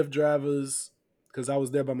and Lyft drivers because I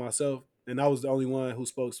was there by myself, and I was the only one who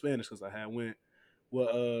spoke Spanish because I had went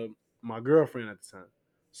with my girlfriend at the time.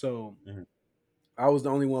 So Hmm. I was the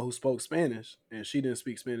only one who spoke Spanish, and she didn't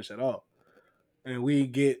speak Spanish at all. And we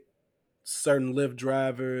get certain Lyft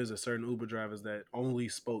drivers or certain Uber drivers that only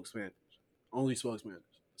spoke Spanish.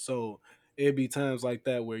 So it'd be times like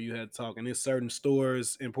that where you had to talk, and there's certain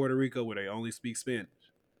stores in Puerto Rico where they only speak Spanish.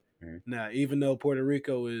 Hmm. Now, even though Puerto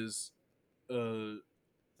Rico is uh,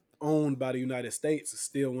 owned by the United States, it's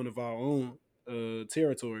still one of our own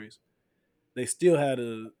territories. They still had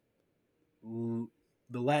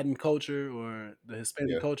the Latin culture or the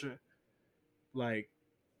Hispanic Yeah. culture like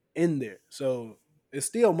in there. So it's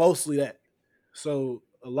still mostly that. So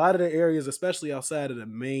a lot of the areas, especially outside of the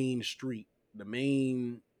main street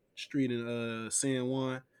in San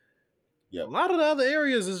Juan, a Yep. lot of the other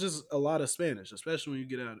areas is just a lot of Spanish, especially when you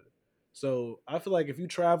get out of it. So I feel like if you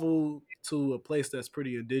travel to a place that's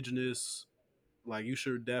pretty indigenous, like you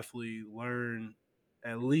should definitely learn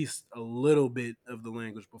at least a little bit of the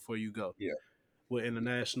language before you go. Yeah. With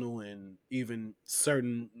international and even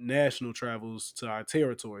certain national travels to our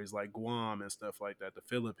territories like Guam and stuff like that, the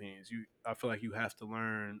Philippines, I feel like you have to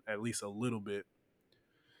learn at least a little bit,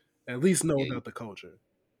 at least know Yeah. about the culture.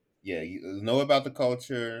 Yeah. You know about the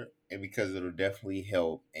culture, and because it'll definitely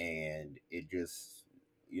help, and it just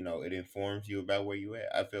it informs you about where you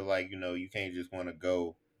at. I feel like you can't just want to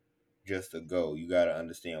go just to go. You got to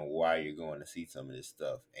understand why you're going to see some of this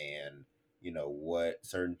stuff, and what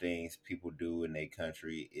certain things people do in their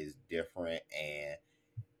country is different, and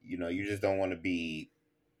you just don't want to be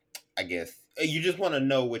I guess you just want to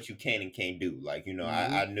know what you can and can't do. Like, Hmm.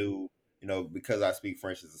 I knew, because I speak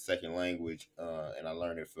French as a second language, and I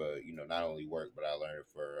learned it for, not only work, but I learned it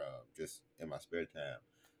for just in my spare time.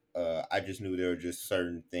 I just knew there were just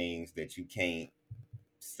certain things that you can't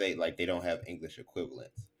say, like they don't have English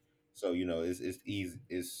equivalents. So, it's easy.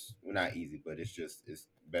 It's well, not easy, but it's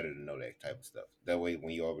better to know that type of stuff. That way,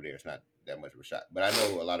 when you're over there, it's not that much of a shock. But I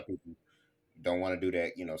know a lot of people don't want to do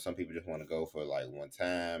that. Some people just want to go for like one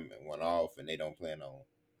time and one off, and they don't plan on,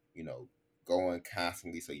 you know, going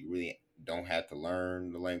constantly. So you really don't have to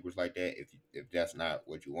learn the language like that if that's not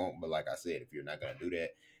what you want. But like I said, if you're not gonna do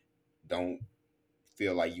that, don't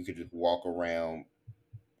feel like you could just walk around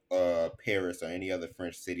Paris or any other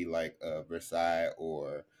French city like Versailles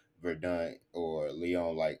or Verdun or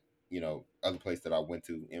Lyon, like other place that I went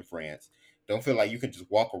to in France. Don't feel like you can just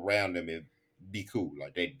walk around them and be cool.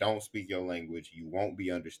 Like they don't speak your language, you won't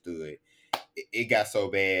be understood. It got so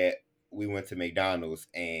bad. We went to McDonald's,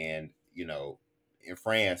 and in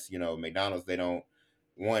France, McDonald's, they don't.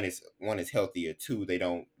 One is healthier. Two, they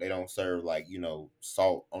don't serve like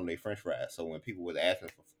salt on their French fries. So when people was asking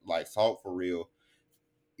for like salt for real,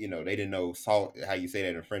 they didn't know salt, how you say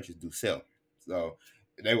that in French, is du sel. So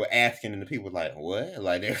they were asking, and the people were like, what?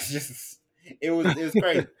 Like, it was just, it was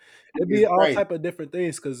crazy. It'd be It's all crazy. type of different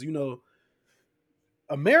things because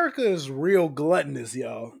America is real gluttonous,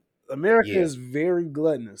 y'all. America Yeah, is very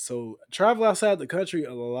gluttonous. So travel outside the country,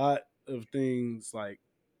 a lot of things like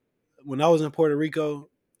when I was in Puerto Rico,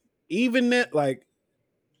 even that like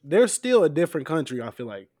they're still a different country. I feel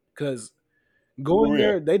like because for going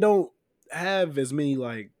real. there, they don't have as many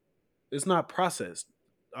like it's not processed.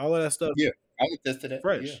 All of that stuff Yeah, I would attest to that.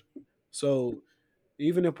 Yeah, fresh. So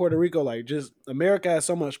even in Puerto Rico, like just America has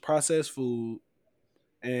so much processed food,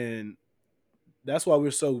 and that's why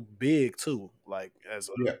we're so big too. Like as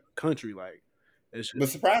a yeah. country, like it's just But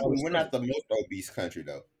all the surprisingly, we're stuff. not the most obese country,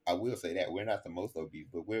 though. I will say that we're not the most obese,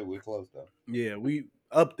 but we're close though. Yeah, we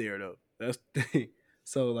up there though. That's the thing.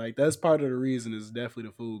 So like that's part of the reason is definitely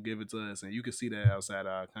the food given to us, and you can see that outside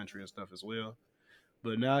our country and stuff as well.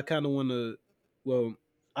 But now I kind of want to. Well,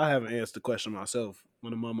 I haven't answered the question myself.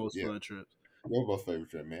 One of my most Yeah, fun trips. what was favorite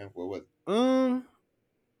trip, man? What was it? Um,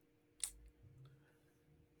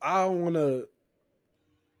 I want to.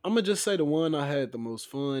 I'm gonna just say the one I had the most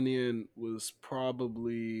fun in was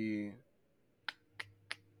probably.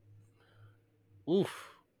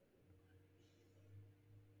 Oof.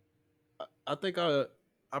 I think I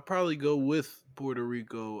probably go with Puerto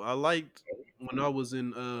Rico. I liked when I was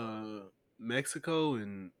in Mexico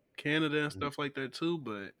and Canada and Mhm. stuff like that too,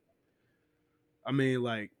 but I mean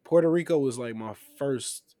like Puerto Rico was like my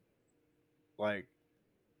first like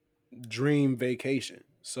dream vacation.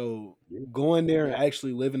 So Yeah, going there yeah, and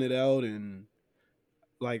actually living it out and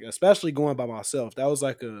like especially going by myself, that was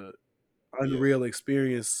like a yeah, unreal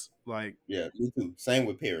experience. yeah. Me too. Same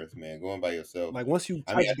with Paris, man. Going by yourself. Like once you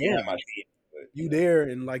I mean, touch I did have down, my kids, but you there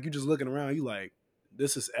and like you just looking around, you like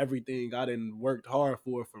this is everything I didn't worked hard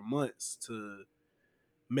for months to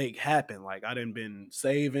make happen. Like I didn't been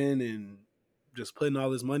saving and just putting all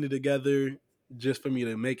this money together just for me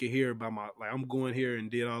to make it here by my like I'm going here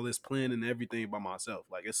and did all this planning and everything by myself.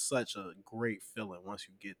 Like it's such a great feeling once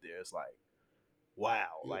you get there. It's like wow,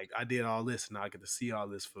 yeah, like I did all this and I get to see all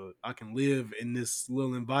this for I can live in this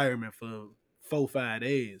little environment for 4 5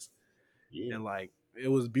 days yeah, and like it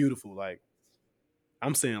was beautiful. Like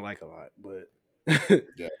I'm saying like a lot, but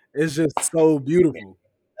yeah. it's just so beautiful.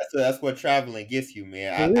 That's what traveling gets you,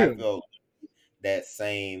 man. For I real. felt that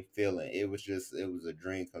same feeling. It was a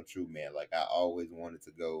dream come true, man. Like I always wanted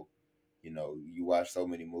to go. You watch so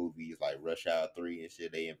many movies like Rush Hour 3 and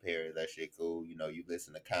shit. They in Paris, that shit cool. You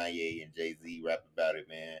listen to Kanye and Jay-Z rap about it,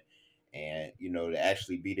 man. And to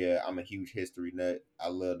actually be there, I'm a huge history nut. I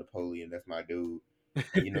love Napoleon. That's my dude.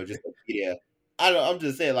 And just to be there. I'm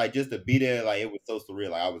just saying, like, just to be there, like, it was so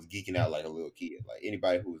surreal. Like, I was geeking out like a little kid. Like,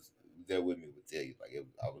 anybody who was there with me would tell you, like,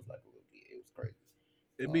 I was like a little kid. It was crazy.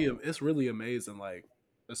 Um, It's really amazing. Like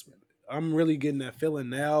it's, I'm really getting that feeling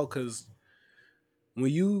now because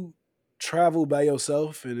when you travel by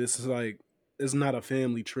yourself and it's like it's not a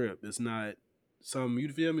family trip. It's not some you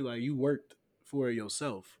feel me like you worked for it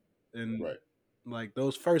yourself and right. like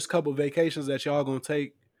those first couple vacations that y'all gonna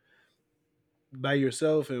take by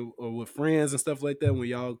yourself and or with friends and stuff like that when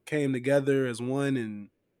y'all came together as one and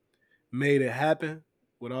made it happen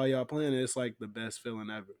with all y'all planning, it's like the best feeling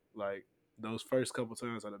ever. Like those first couple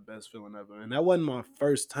times are the best feeling ever. And that wasn't my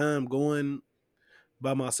first time going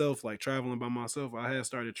by myself, like traveling by myself. I had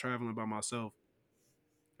started traveling by myself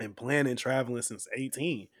and planning traveling since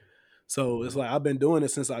 18. So it's Mhm. like I've been doing it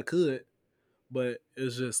since I could, but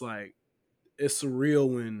it's just like it's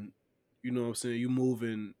surreal when you know what I'm saying, you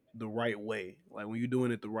moving the right way. Like when you're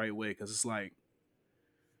doing it the right way, because it's like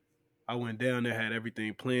I went down there, had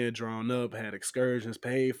everything planned, drawn up, had excursions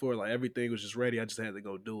paid for, like everything was just ready. I just had to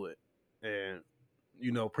go do it. And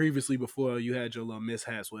previously before you had your little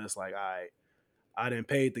mishaps where it's like, all right, I didn't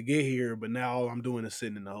pay to get here, but now all I'm doing is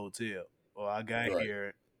sitting in the hotel. Or I got Right.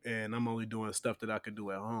 here and I'm only doing stuff that I could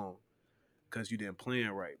do at home because you didn't plan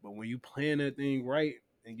right. But when you plan that thing right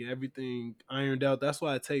and get everything ironed out, that's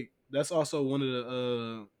why I take. That's also one of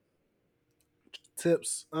the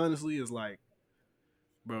tips. Honestly, is like,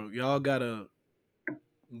 bro, y'all gotta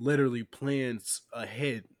literally plan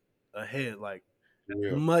ahead, like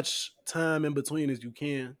Real. much time in between as you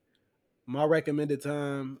can. My recommended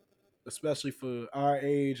time, especially for our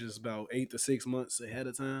age, is about 8 to 6 months ahead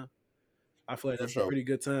of time. I feel like For that's a sure. pretty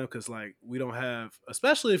good time because like we don't have,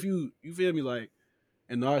 especially if you feel me, like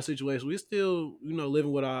in our situation, we still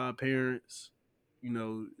living with our parents. You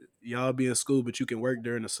know, y'all be in school, but you can work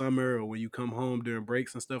during the summer or when you come home during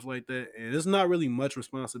breaks and stuff like that. And it's not really much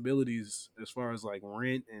responsibilities as far as like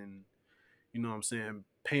rent and what I'm saying,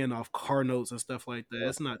 paying off car notes and stuff like that.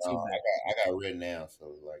 It's not too I got written now,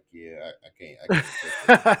 so like, yeah, I bad. can't stress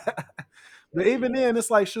that. But even then,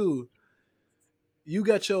 it's like, shoot, you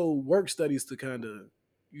got your work studies to kind of,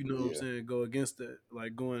 what I'm Yeah, saying, go against it,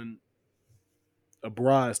 like going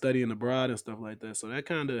abroad, studying abroad and stuff like that. So that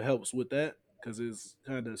kind of helps with that because it's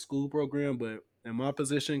kind of a school program. But in my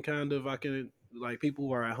position, kind of, I can like people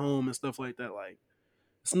who are at home and stuff like that. Like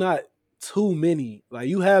it's not too many. Like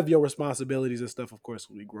you have your responsibilities and stuff, of course,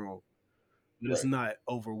 when we grow, but it's right. not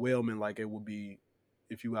overwhelming like it would be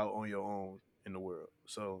if you out on your own in the world.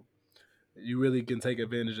 So you really can take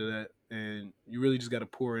advantage of that, and you really just got to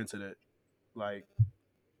pour into that, like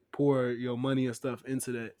pour your money and stuff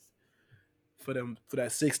into that for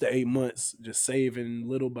that 6 to 8 months, just saving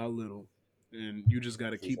little by little, and you just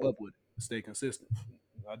got to For keep sure. up with it, stay consistent.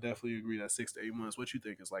 I definitely agree that 6 to 8 months. What you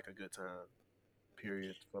think is like a good time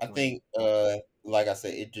period for I planning? think, like I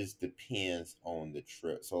said, it just depends on the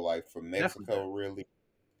trip. So, like for Definitely Mexico, that. really,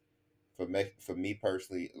 for me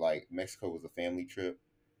personally, like Mexico was a family trip.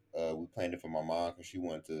 We planned it for my mom because she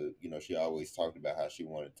wanted to, she always talked about how she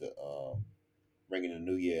wanted to bring in a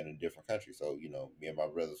new year in a different country. So, me and my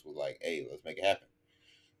brothers was like, hey, let's make it happen.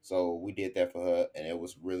 So we did that for her, and it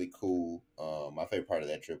was really cool. My favorite part of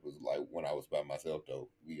that trip was like when I was by myself, though.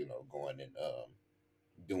 Going and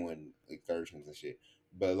doing excursions and shit.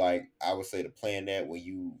 But like I would say, to plan that when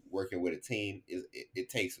you working with a team it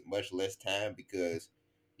takes much less time because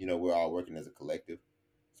we're all working as a collective.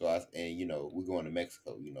 So we're going to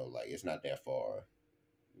Mexico. Like it's not that far.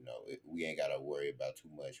 We ain't gotta worry about too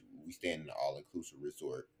much. We staying in an all inclusive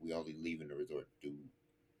resort. We only leaving the resort to do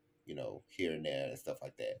here and there and stuff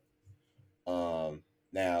like that.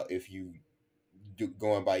 Now if you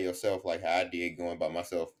going by yourself, like how I did, going by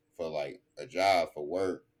myself for like a job for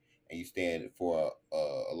work, and you stand for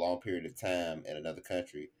a long period of time in another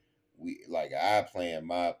country, I planned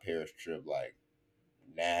my Paris trip like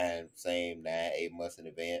 8 months in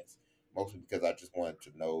advance, mostly because I just wanted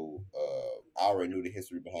to know. I already knew the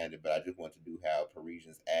history behind it, but I just wanted to do how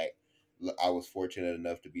Parisians act. I was fortunate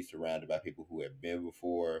enough to be surrounded by people who had been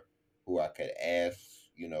before, who I could ask,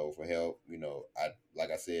 for help. I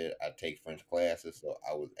like I said, I take French classes, so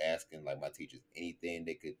I was asking like my teachers anything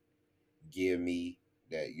they could give me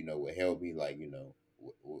that would help me, like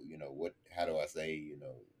what, how do I say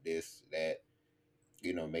this that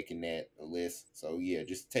making that a list. So yeah,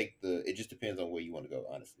 just take the. It just depends on where you want to go,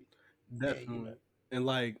 honestly. And Definitely. And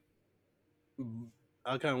like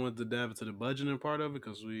I kind of wanted to dive into the budgeting part of it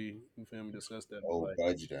because we family discussed that, but oh, like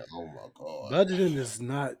budgeting. Oh my god. budgeting is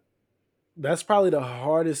not. That's probably the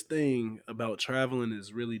hardest thing about traveling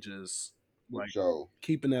is really just For like sure.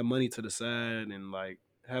 keeping that money to the side and like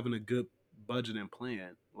having a good budgeting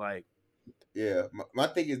plan. Like Yeah, my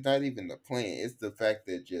thing is not even the plan. It's the fact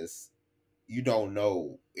that just you don't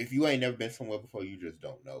know if you ain't never been somewhere before. You just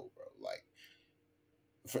don't know, bro. Like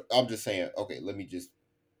I'm just saying. Okay, let me just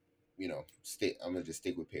stick. I'm gonna just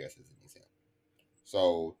stick with Paris as an example.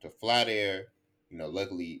 So to fly there,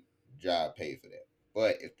 luckily job paid for that.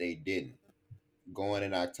 But if they didn't, going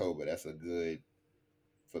in October, that's a good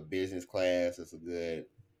for business class. That's a good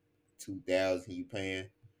 2,000 you paying,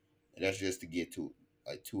 and that's just to get to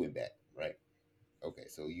like to and back, right? Okay,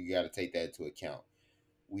 so you got to take that into account.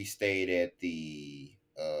 We stayed at the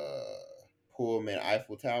Pullman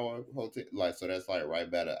Eiffel Tower hotel, like so that's like right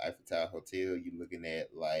by the Eiffel Tower hotel. You looking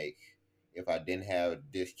at like if I didn't have a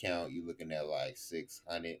discount, you looking at like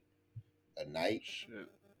 600 a night, shit.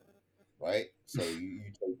 right? So you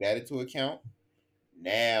take that into account.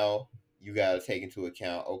 Now you got to take into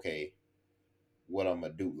account, okay, what I'm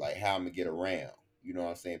gonna do, like how I'm gonna get around. You know what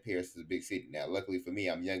I'm saying? Paris is a big city. Now, luckily for me,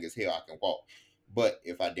 I'm young as hell. I can walk. But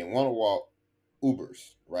if I didn't want to walk,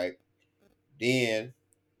 Ubers, right? Then,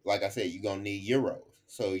 like I said, you're gonna need euros.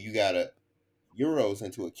 So you gotta euros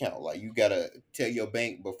into account. Like you gotta tell your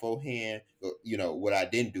bank beforehand. You know what I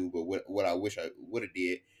didn't do, but what I wish I would have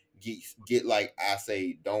did. Get like I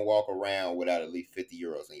say, don't walk around without at least 50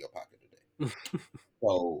 euros in your pocket today.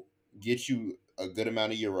 So get you a good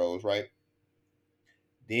amount of euros, right?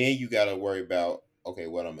 Then you gotta worry about okay,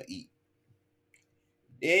 what I'm gonna eat.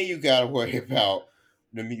 Then you gotta worry about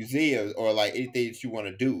the museums or like anything that you want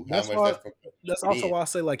to do. How That's much why. that's gonna That's get also in? why I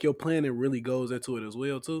say like your planning really goes into it as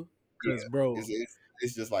well too. Yeah, Because bro,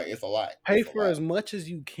 it's just like it's a lot. pay It's a for lot. as much as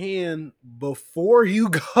you can before you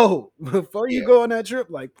go. Before you Yeah. go on that trip,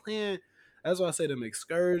 like plan. That's why I say them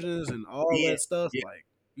excursions and all Then that stuff. yeah. Like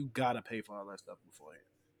you gotta pay for all that stuff beforehand.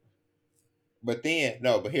 But then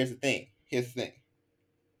no. But here's the thing. Here's the thing.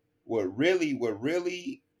 What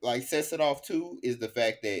really like sets it off too is the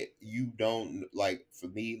fact that you don't like for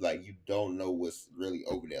me like you don't know what's really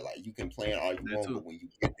over there. Like you can plan all you That want, too. but when you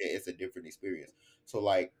get there, it's a different experience. So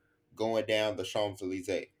like going down the Champs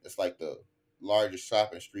Elysees, it's like the largest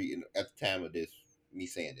shopping street at the time of this. Me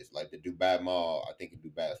saying this, like the Dubai Mall, I think in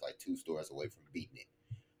Dubai is like 2 stores away from beating it.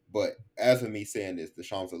 But as of me saying this, the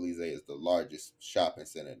Champs Elysees is the largest shopping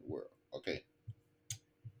center in the world. Okay,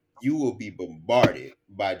 you will be bombarded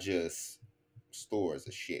by just stores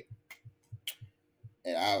of shit.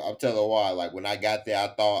 And I'm telling why. Like when I got there,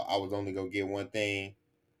 I thought I was only gonna get one thing.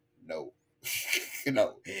 No,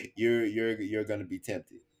 no, you're gonna be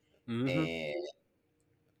tempted, Hmm. and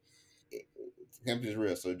tempted is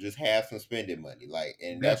real. So just have some spending money, like,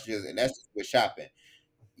 Definitely. and that's just with shopping.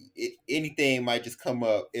 Anything might just come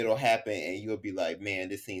up, it'll happen, and you'll be like, man,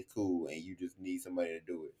 this seems cool, and you just need somebody to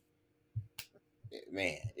do it.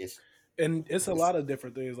 Man, And it's a it's lot of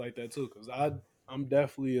different things like that too. Because I'm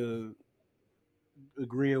definitely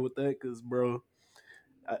agreeing with that. Because bro,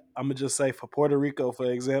 I'm gonna just say for Puerto Rico,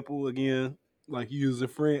 for example, again, like you using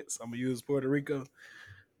France, I'm gonna use Puerto Rico,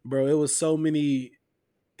 bro. It was so many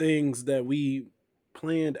things that we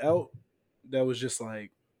planned out that was just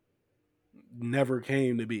like never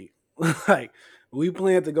came to be. Like we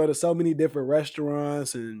planned to go to so many different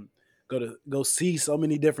restaurants and go see so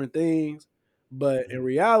many different things, but in mhm.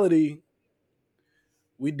 reality,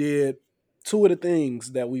 we did two of the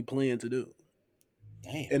things that we planned to do,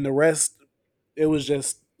 Damn. and the rest it was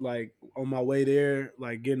just like on my way there,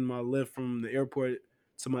 like getting my lift from the airport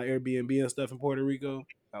to my Airbnb and stuff in Puerto Rico.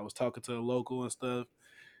 I was talking to a local and stuff.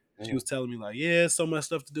 She Mm, was telling me like, yeah, so much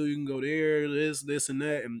stuff to do. You can go there, this, and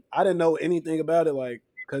that. And I didn't know anything about it, like,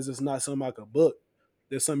 because it's not something I could book.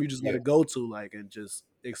 There's something you just got yeah. to go to, like, and just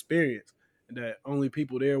experience, and that only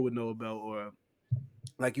people there would know about, or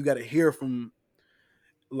like you got to hear from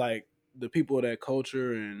like the people of that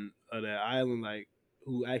culture and of that island, like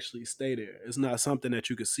who actually stay there. It's not something that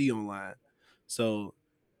you could see online. So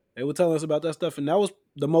they were telling us about that stuff, and that was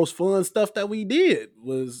the most fun stuff that we did.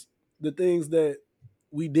 Was the things that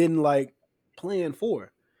we didn't like plan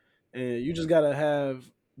for, and you just Mhm. gotta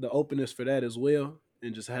have the openness for that as well,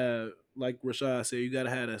 and just have like Rashad said, you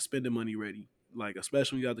gotta have that spending money ready, like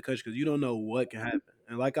especially when you got the country because you don't know what can happen.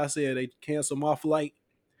 And like I said, they canceled my flight.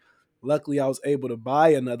 Luckily, I was able to buy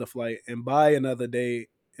another flight and buy another day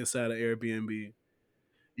inside of Airbnb.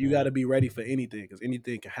 You got Mhm. to be ready for anything because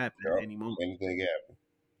anything can happen at Yep. any moment. Anything happen.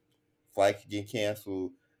 Flight could get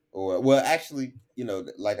canceled, or well, actually,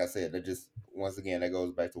 like I said, that just once again that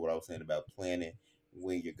goes back to what I was saying about planning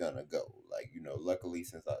when you're gonna go. Like luckily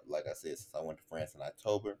since like I said, since I went to France in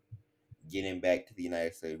October, getting back to the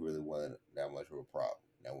United States really wasn't that much of a problem.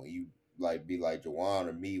 Now when you like be like Jawaan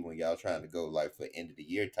or me when y'all trying to go like for end of the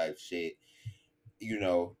year type shit,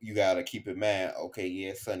 you gotta keep in mind, okay,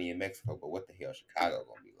 yeah, it's sunny in Mexico, but what the hell Chicago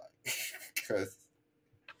gonna be like? Because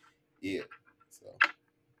yeah, so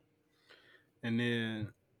And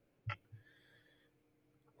then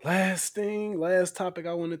last topic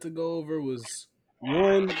I wanted to go over was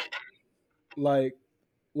one, like,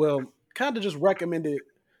 well, kind of just recommended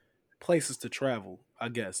places to travel, I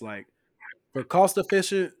guess, like for cost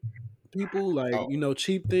efficient people, like, oh,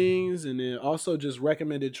 cheap things, and then also just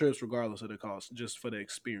recommended trips regardless of the cost, just for the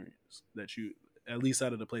experience that you, at least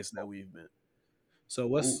out of the places that we've been. So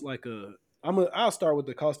what's ooh, like I'll start with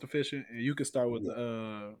the cost efficient, and you can start with yeah,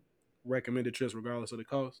 the recommended trips regardless of the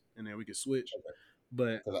cost, and then we can switch.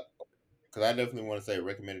 But because I definitely want to say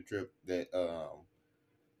recommended trip that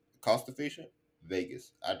cost efficient.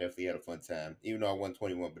 Vegas. I definitely had a fun time, even though I wasn't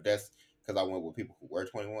 21, but that's because I went with people who were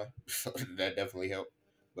 21, so that definitely helped.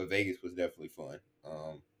 But Vegas was definitely fun.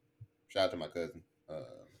 Shout out to my cousin.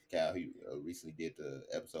 Cal, he recently did the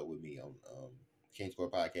episode with me on King Square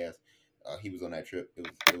podcast. He was on that trip.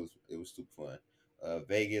 It was super fun.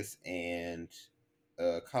 Vegas and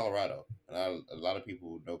Colorado. And a lot of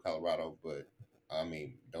people know Colorado, but I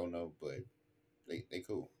mean don't know, but they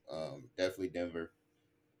cool. Definitely Denver.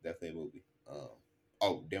 Definitely a movie.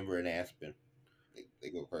 Oh, Denver and Aspen. They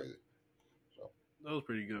go crazy. So Those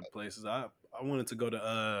pretty good places. I wanted to go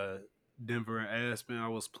to Denver and Aspen. I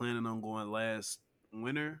was planning on going last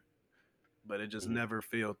winter, but it just mhm. never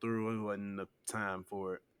fell through. It wasn't the time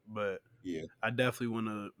for it. But Yeah, I definitely want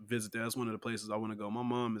to visit there. That's one of the places I want to go. My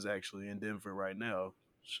mom is actually in Denver right now.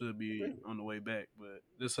 Should be really. on the way back, but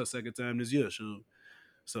this is her second time this year.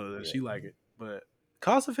 So Yeah, she like it. But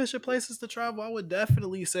cost efficient places to travel, I would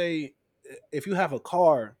definitely say if you have a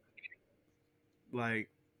car, like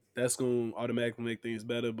that's gonna automatically make things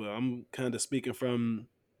better. But I'm kind of speaking from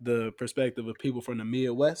the perspective of people from the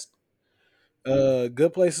Midwest.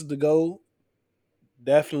 Good places to go.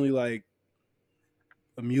 Definitely like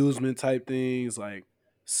amusement type things, like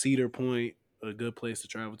Cedar Point, a good place to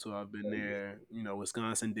travel to. I've been oh yeah. there. You know,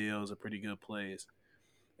 Wisconsin Dells, a pretty good place,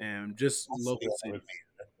 and just I local still never been. cities.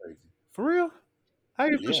 That's crazy. For real? How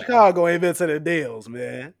you from Yeah, I Chicago ain't been to the Dells,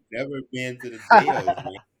 man? never been to the Dells,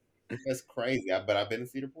 man. That's crazy. But I've been to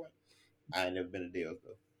Cedar Point. I ain't never been to Dells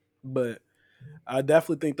though. But I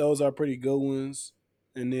definitely think those are pretty good ones.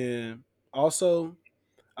 And then also,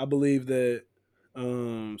 I believe that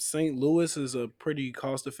St. Louis is a pretty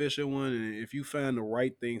cost efficient one, and if you find the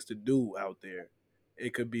right things to do out there,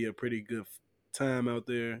 it could be a pretty good time out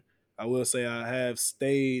there. I will say I have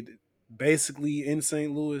stayed basically in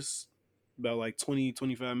St. Louis, about like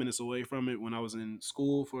 20-25 minutes away from it when I was in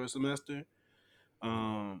school for a semester. Mhm.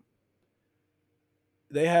 Um,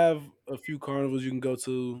 they have a few carnivals you can go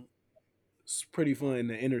to. It's pretty fun in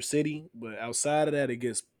the inner city, but outside of that, it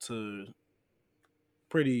gets to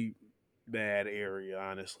pretty bad area,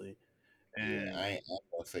 honestly. Yeah, And I ain't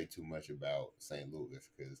gonna say too much about St. Louis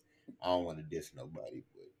because I don't want to diss nobody,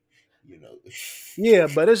 but you know, yeah,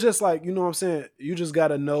 but it's just like, you know what I'm saying? You just got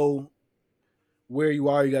to know where you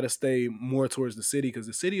are. You got to stay more towards the city because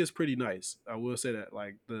the city is pretty nice. I will say that.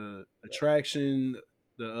 Like the attraction,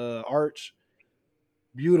 the arch,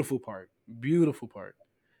 beautiful park, beautiful park.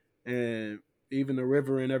 And even the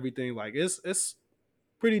river and everything. Like it's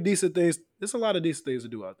pretty decent things. There's a lot of decent things to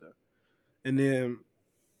do out there. And then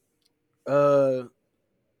uh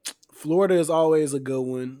Florida is always a good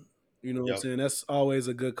one. You know what I'm yep, saying? That's always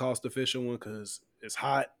a good cost efficient one because it's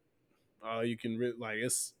hot. You can like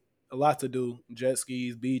it's a lot to do. Jet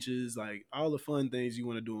skis, beaches, like all the fun things you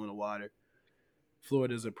want to do in the water.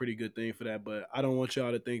 Florida is a pretty good thing for that, but I don't want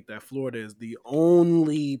y'all to think that Florida is the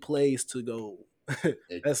only place to go.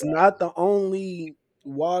 That's not exactly. the only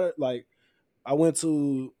water. Like I went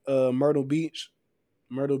to Myrtle Beach.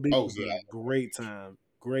 Myrtle Beach Oh was yeah, a great time.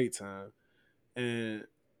 Great time. And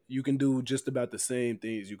you can do just about the same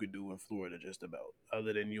things you could do in Florida, just about,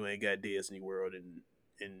 other than you ain't got Disney World and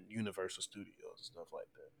Universal Studios and stuff like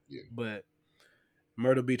that. yeah. But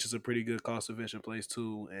Myrtle Beach is a pretty good cost efficient place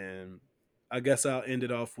too, and I guess I'll end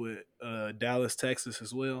it off with Dallas, Texas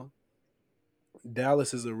as well.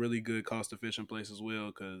 Dallas is a really good cost efficient place as well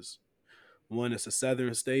because one, it's a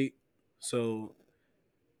southern state, so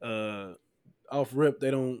uh, off rip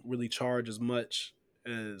they don't really charge as much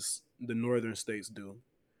as the northern states do,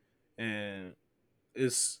 and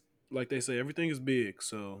it's like they say, everything is big.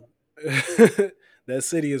 So that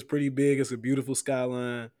city is pretty big. It's a beautiful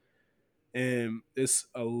skyline, and it's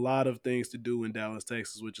a lot of things to do in Dallas,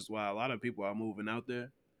 Texas, which is why a lot of people are moving out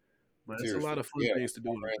there. But it's a lot Seriously, of fun yeah. things to do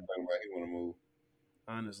My out friend there, talking about he want to move.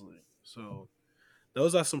 honestly. So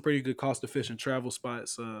those are some pretty good cost efficient travel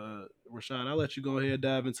spots. Rashad, I'll let you go ahead and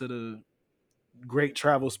dive into the great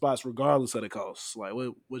travel spots regardless of the costs. Like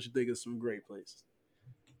what you think of some great places?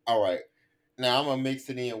 All right, now I'm gonna mix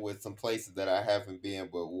it in with some places that I haven't been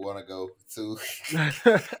but want to go to.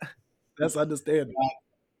 That's understandable.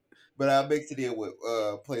 But I'll mix it in with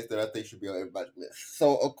a place that I think should be on everybody's list.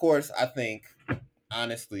 So of course, I think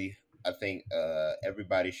honestly, I think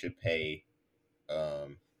everybody should pay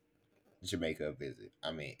um, Jamaica a visit.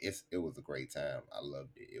 I mean, it was a great time. I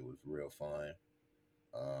loved it. It was real fun.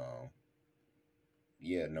 Um,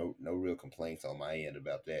 yeah, no real complaints on my end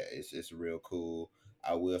about that. It's real cool.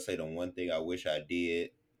 I will say the one thing I wish I did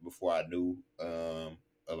before I knew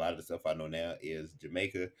a lot of the stuff I know now is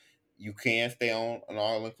Jamaica. You can stay on an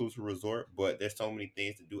all inclusive resort, but there's so many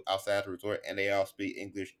things to do outside the resort, and they all speak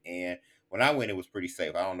English. And when I went, it was pretty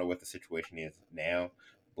safe. I don't know what the situation is now,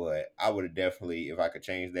 but I would have definitely, if I could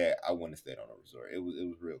change that, I wouldn't have stayed on a resort. It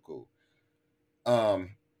was real cool.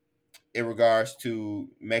 Um, in regards to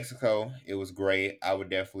Mexico, it was great. I would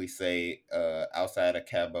definitely say outside of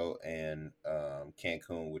Cabo and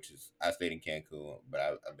Cancun, which is I stayed in Cancun,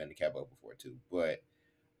 but I've been to Cabo before too. But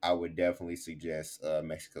I would definitely suggest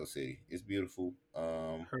Mexico City. It's beautiful.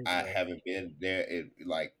 Heard I that. haven't been there,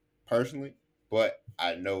 like personally, but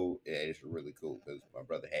I know that it's really cool because my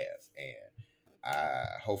brother has,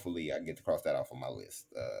 and hopefully I can get to cross that off on my list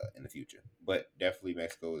in the future. But definitely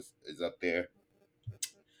Mexico is up there.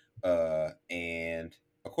 And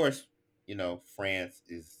of course, France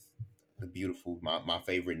is the beautiful, my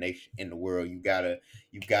favorite nation in the world. You gotta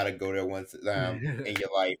go there once in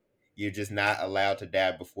your life. You're just not allowed to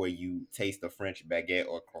die before you taste a French baguette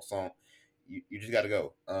or croissant. You just gotta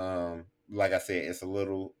go. Like I said, it's a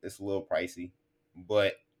little pricey,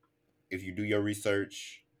 but if you do your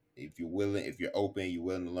research, if you're willing, if you're open, you're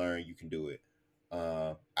willing to learn, you can do it.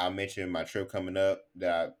 I'll mention my trip coming up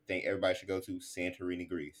that I think everybody should go to: Santorini,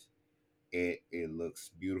 Greece. It looks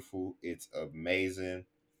beautiful. It's amazing.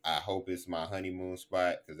 I hope it's my honeymoon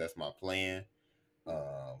spot because that's my plan.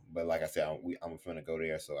 But like I said, I'm gonna go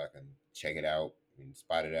there so I can check it out and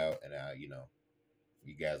spot it out, and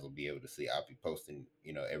you guys will be able to see. I'll be posting,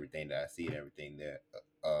 everything that I see and everything there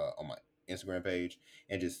on my Instagram page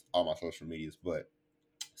and just all my social medias. But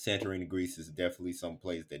Santorini, Greece is definitely some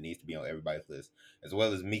place that needs to be on everybody's list, as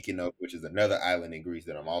well as Mykonos, which is another island in Greece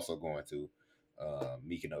that I'm also going to.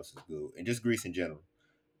 Mykonos is good, and just Greece in general.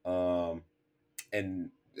 Um, and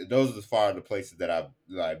those are as far the places that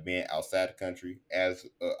I've been outside the country. As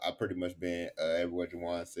I pretty much been everywhere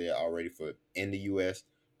Jawaan said already for in the U.S.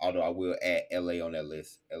 Although I will add L.A. on that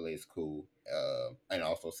list. L.A. is cool, and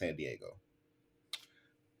also San Diego.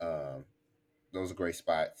 Um, those are great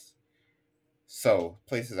spots. So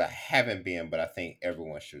places I haven't been, but I think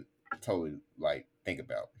everyone should totally like think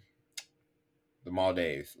about: the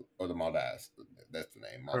Maldives or the Maldives. That's the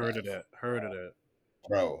name, Heard of Maldives. that. Heard of that.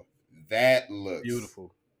 Bro, that looks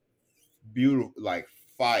Beautiful. beautiful, like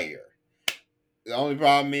fire. The only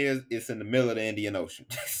problem is it's in the middle of the Indian Ocean,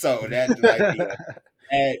 so that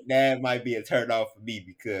might be a turn off for me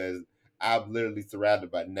because I'm literally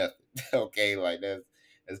surrounded by nothing. Okay, like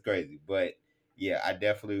that's crazy, but yeah, I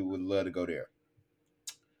definitely would love to go there.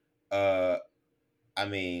 Uh, I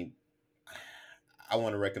mean, I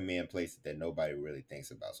want to recommend places that nobody really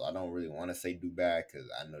thinks about. So I don't really want to say Dubai because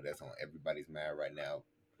I know that's on everybody's mind right now.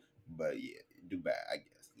 But yeah, Dubai, I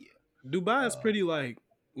guess. Yeah. Dubai is Um, pretty like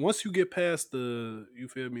once you get past the you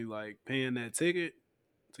feel me like paying that ticket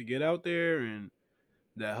to get out there and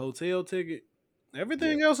that hotel ticket, yeah.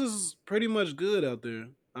 everything else is pretty much good out there.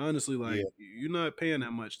 Honestly, Yeah. like you're not paying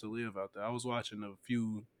that much to live out there. I was watching a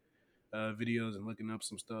few videos and looking up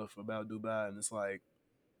some stuff about Dubai, and it's like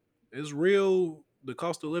it's real. The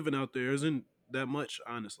cost of living out there isn't that much,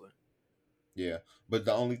 honestly. Yeah. But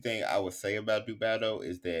the only thing I would say about Dubai though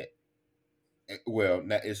is that, well,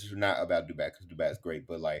 it's not about Dubai because Dubai is great,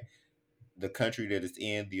 but like the country that it's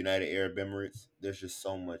in, the United Arab Emirates, there's just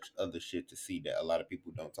so much other shit to see that a lot of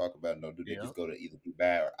people don't talk about. No, do they Yeah. just go to either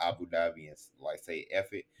Dubai or Abu Dhabi and like say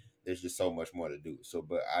F it? There's just so much more to do. So,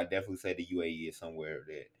 but I definitely say the UAE is somewhere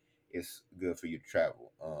that it's good for you to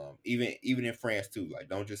travel. Even in France too. Like,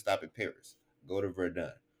 don't just stop at Paris. Go to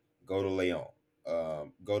Verdun. Go to Lyon.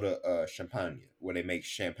 Go to Champagne where they make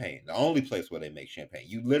champagne. The only place where they make champagne.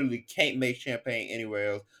 You literally can't make champagne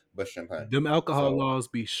anywhere else but Champagne. Them alcohol So laws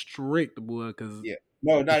be strict, boy, because yeah.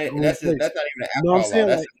 No, it's not the only that's just place. that's not even an No, I'm alcohol law. saying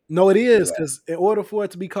That's like just no, it a food is law. because in order for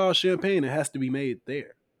it to be called champagne, it has to be made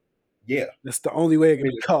there. Yeah. That's the only way it can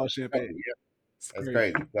Which be is called champagne. crazy. Yeah. It's That's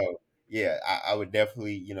crazy. crazy. So yeah, I would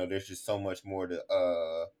definitely, there's just so much more to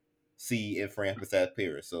see in France besides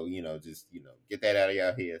Paris. So, just, get that out of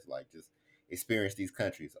your heads. Like just experience these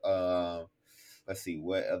countries. Let's see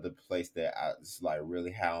what other place that I just like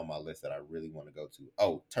really high on my list that I really want to go to.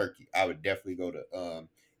 Oh, Turkey. I would definitely go to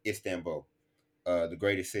Istanbul, the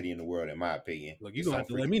greatest city in the world, in my opinion. Look, you're It's gonna on have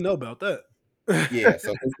to let freaking me know about that. yeah,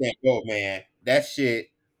 so this can't go, man. That shit.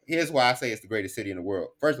 Here's why I say it's the greatest city in the world.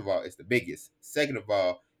 First of all, it's the biggest. Second of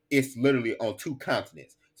all, it's literally on two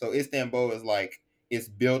continents. So Istanbul is like it's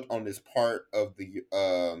built on this part of the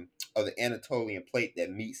Anatolian plate that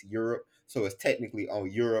meets Europe. So it's technically on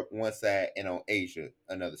Europe one side and on Asia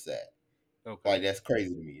another side. Okay. Like that's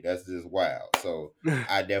crazy to me. That's just wild. So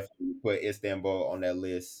I definitely put Istanbul on that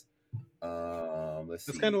list. Let's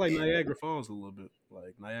It's kind of see. like And Niagara Falls a little bit.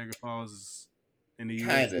 Like Niagara Falls is in the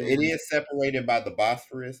U.S. kinda. It over. is separated by the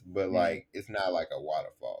Bosphorus, but Yeah, like it's not like a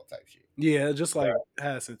waterfall type shit. yeah, just But like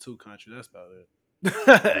has in two countries. That's about it.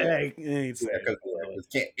 yeah, It ain't yeah, saying because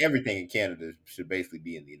nothing, everything in Canada should basically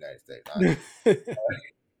be in the United States, honestly. but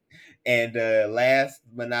And last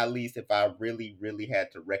but not least, if I really, really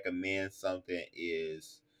had to recommend something,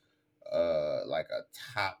 is like a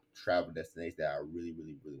top travel destination that I really,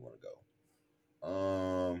 really, really want to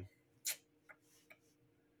go.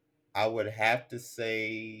 I would have to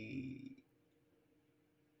say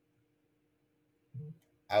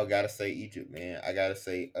I gotta say Egypt, man. I gotta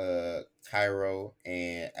say Cairo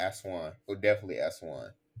and Aswan. Well, definitely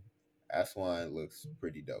Aswan. Aswan looks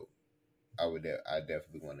pretty dope. I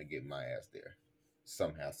definitely want to get my ass there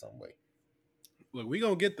somehow, some way. Look, we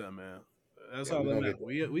gonna get there, man. That's Yeah, all we're that gonna matters. get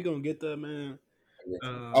there We gonna get there, man.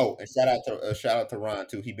 eventually. Uh, Oh, and shout out to Ron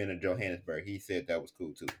too. He been in Johannesburg. He said that was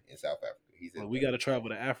cool too in South Africa. He said look, we that gotta was travel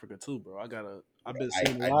to Africa too, bro. I gotta. I've been I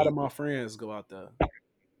seeing a I lot of need my to. friends go out there.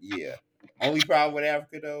 Yeah. Only problem with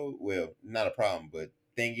Africa though, well, not a problem, but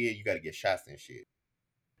thing is you got to get shots and shit.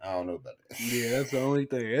 I don't know about that. Yeah, that's the only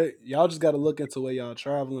thing. Y'all just got to look into where y'all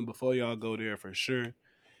traveling before y'all go there for sure.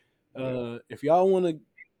 Yeah. If y'all want to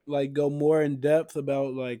like go more in depth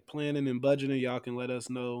about like planning and budgeting, y'all can let us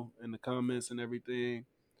know in the comments and everything.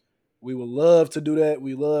 We would love to do that.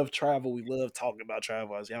 We love travel. We love talking about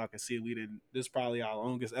travel. As y'all can see, we didn't. This is probably our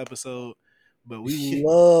longest episode, but we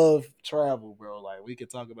love travel, bro. Like we could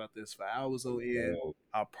talk about this for hours on end. Oh,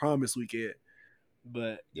 I promise we can.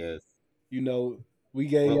 But yes. you know, we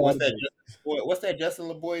gave y'all What's the that? basics. What's that Justin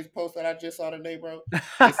LeBoy's post that I just saw today, bro?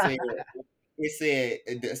 It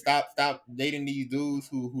said stop dating these dudes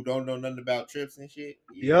who don't know nothing about trips and shit.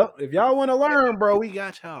 Yeah, Yep. If y'all want to learn, bro, we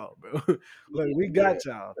got y'all, bro. Look, yeah, we yeah. got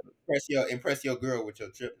y'all. Impress your girl with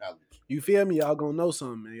your trip knowledge You feel me? Y'all gonna know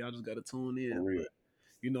something, man. Y'all just gotta tune for in. real. But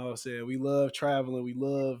you know what I'm saying? We love traveling. We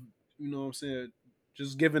love, you know what I'm saying,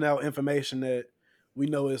 just giving out information that we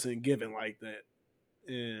know isn't given like that.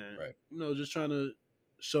 And, Right. you know, just trying to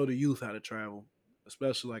show the youth how to travel,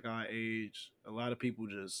 especially like our age. A lot of people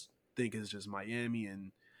just think it's just Miami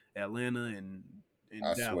and Atlanta and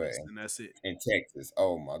I swear. Dallas, and that's it. In Texas.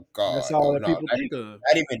 Oh my That's God. all Oh that no, people think of.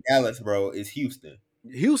 not even Dallas, bro. It's Houston.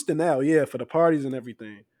 Houston now, yeah, for the parties and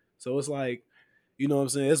everything. So it's like, you know what I'm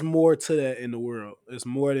saying? It's more to that in the world. It's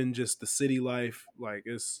more than just the city life. Like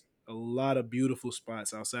it's a lot of beautiful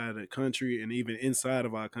spots outside of the country and even inside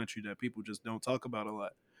of our country that people just don't talk about a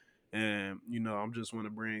lot. And, you know, I'm just want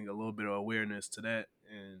to bring a little bit of awareness to that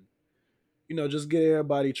and, you know, just get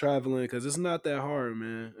everybody traveling because it's not that hard,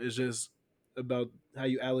 man. It's just about how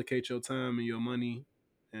you allocate your time and your money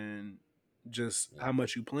and just Yeah. how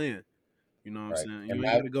much you plan. You know what I'm Right. saying? And You ain't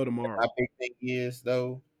got to go tomorrow. my big thing is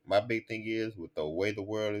though, my big thing is with the way the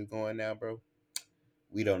world is going now, bro.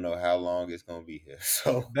 We don't know how long it's gonna be here.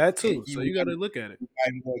 So That too. So you you got to might, look at it. you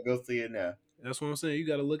might as well go see it now. That's what I'm saying. You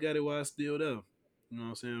got to look at it while it's still there. You know what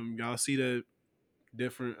I'm saying? Y'all see that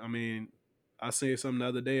different. I mean, I said something the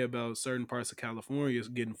other day about certain parts of California is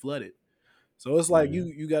getting flooded. So it's like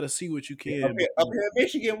Mm-hmm. you got to see what you Yeah, can up before here in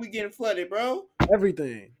Michigan, we getting flooded, bro.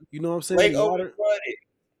 everything. You know what I'm Lake saying? over Water. flooded.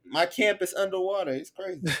 My camp is underwater. It's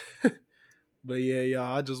crazy. But yeah,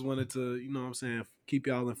 y'all, I just wanted to, you know what I'm saying, keep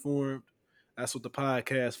y'all informed. That's what the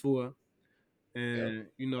podcast for. Yep. And,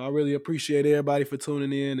 you know, I really appreciate everybody for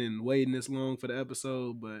tuning in and waiting this long for the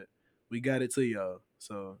episode, but we got it to y'all.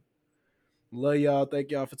 So love y'all.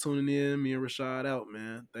 Thank y'all for tuning in. Me and Rashad out,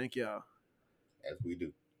 man. Thank y'all. As we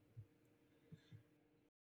do.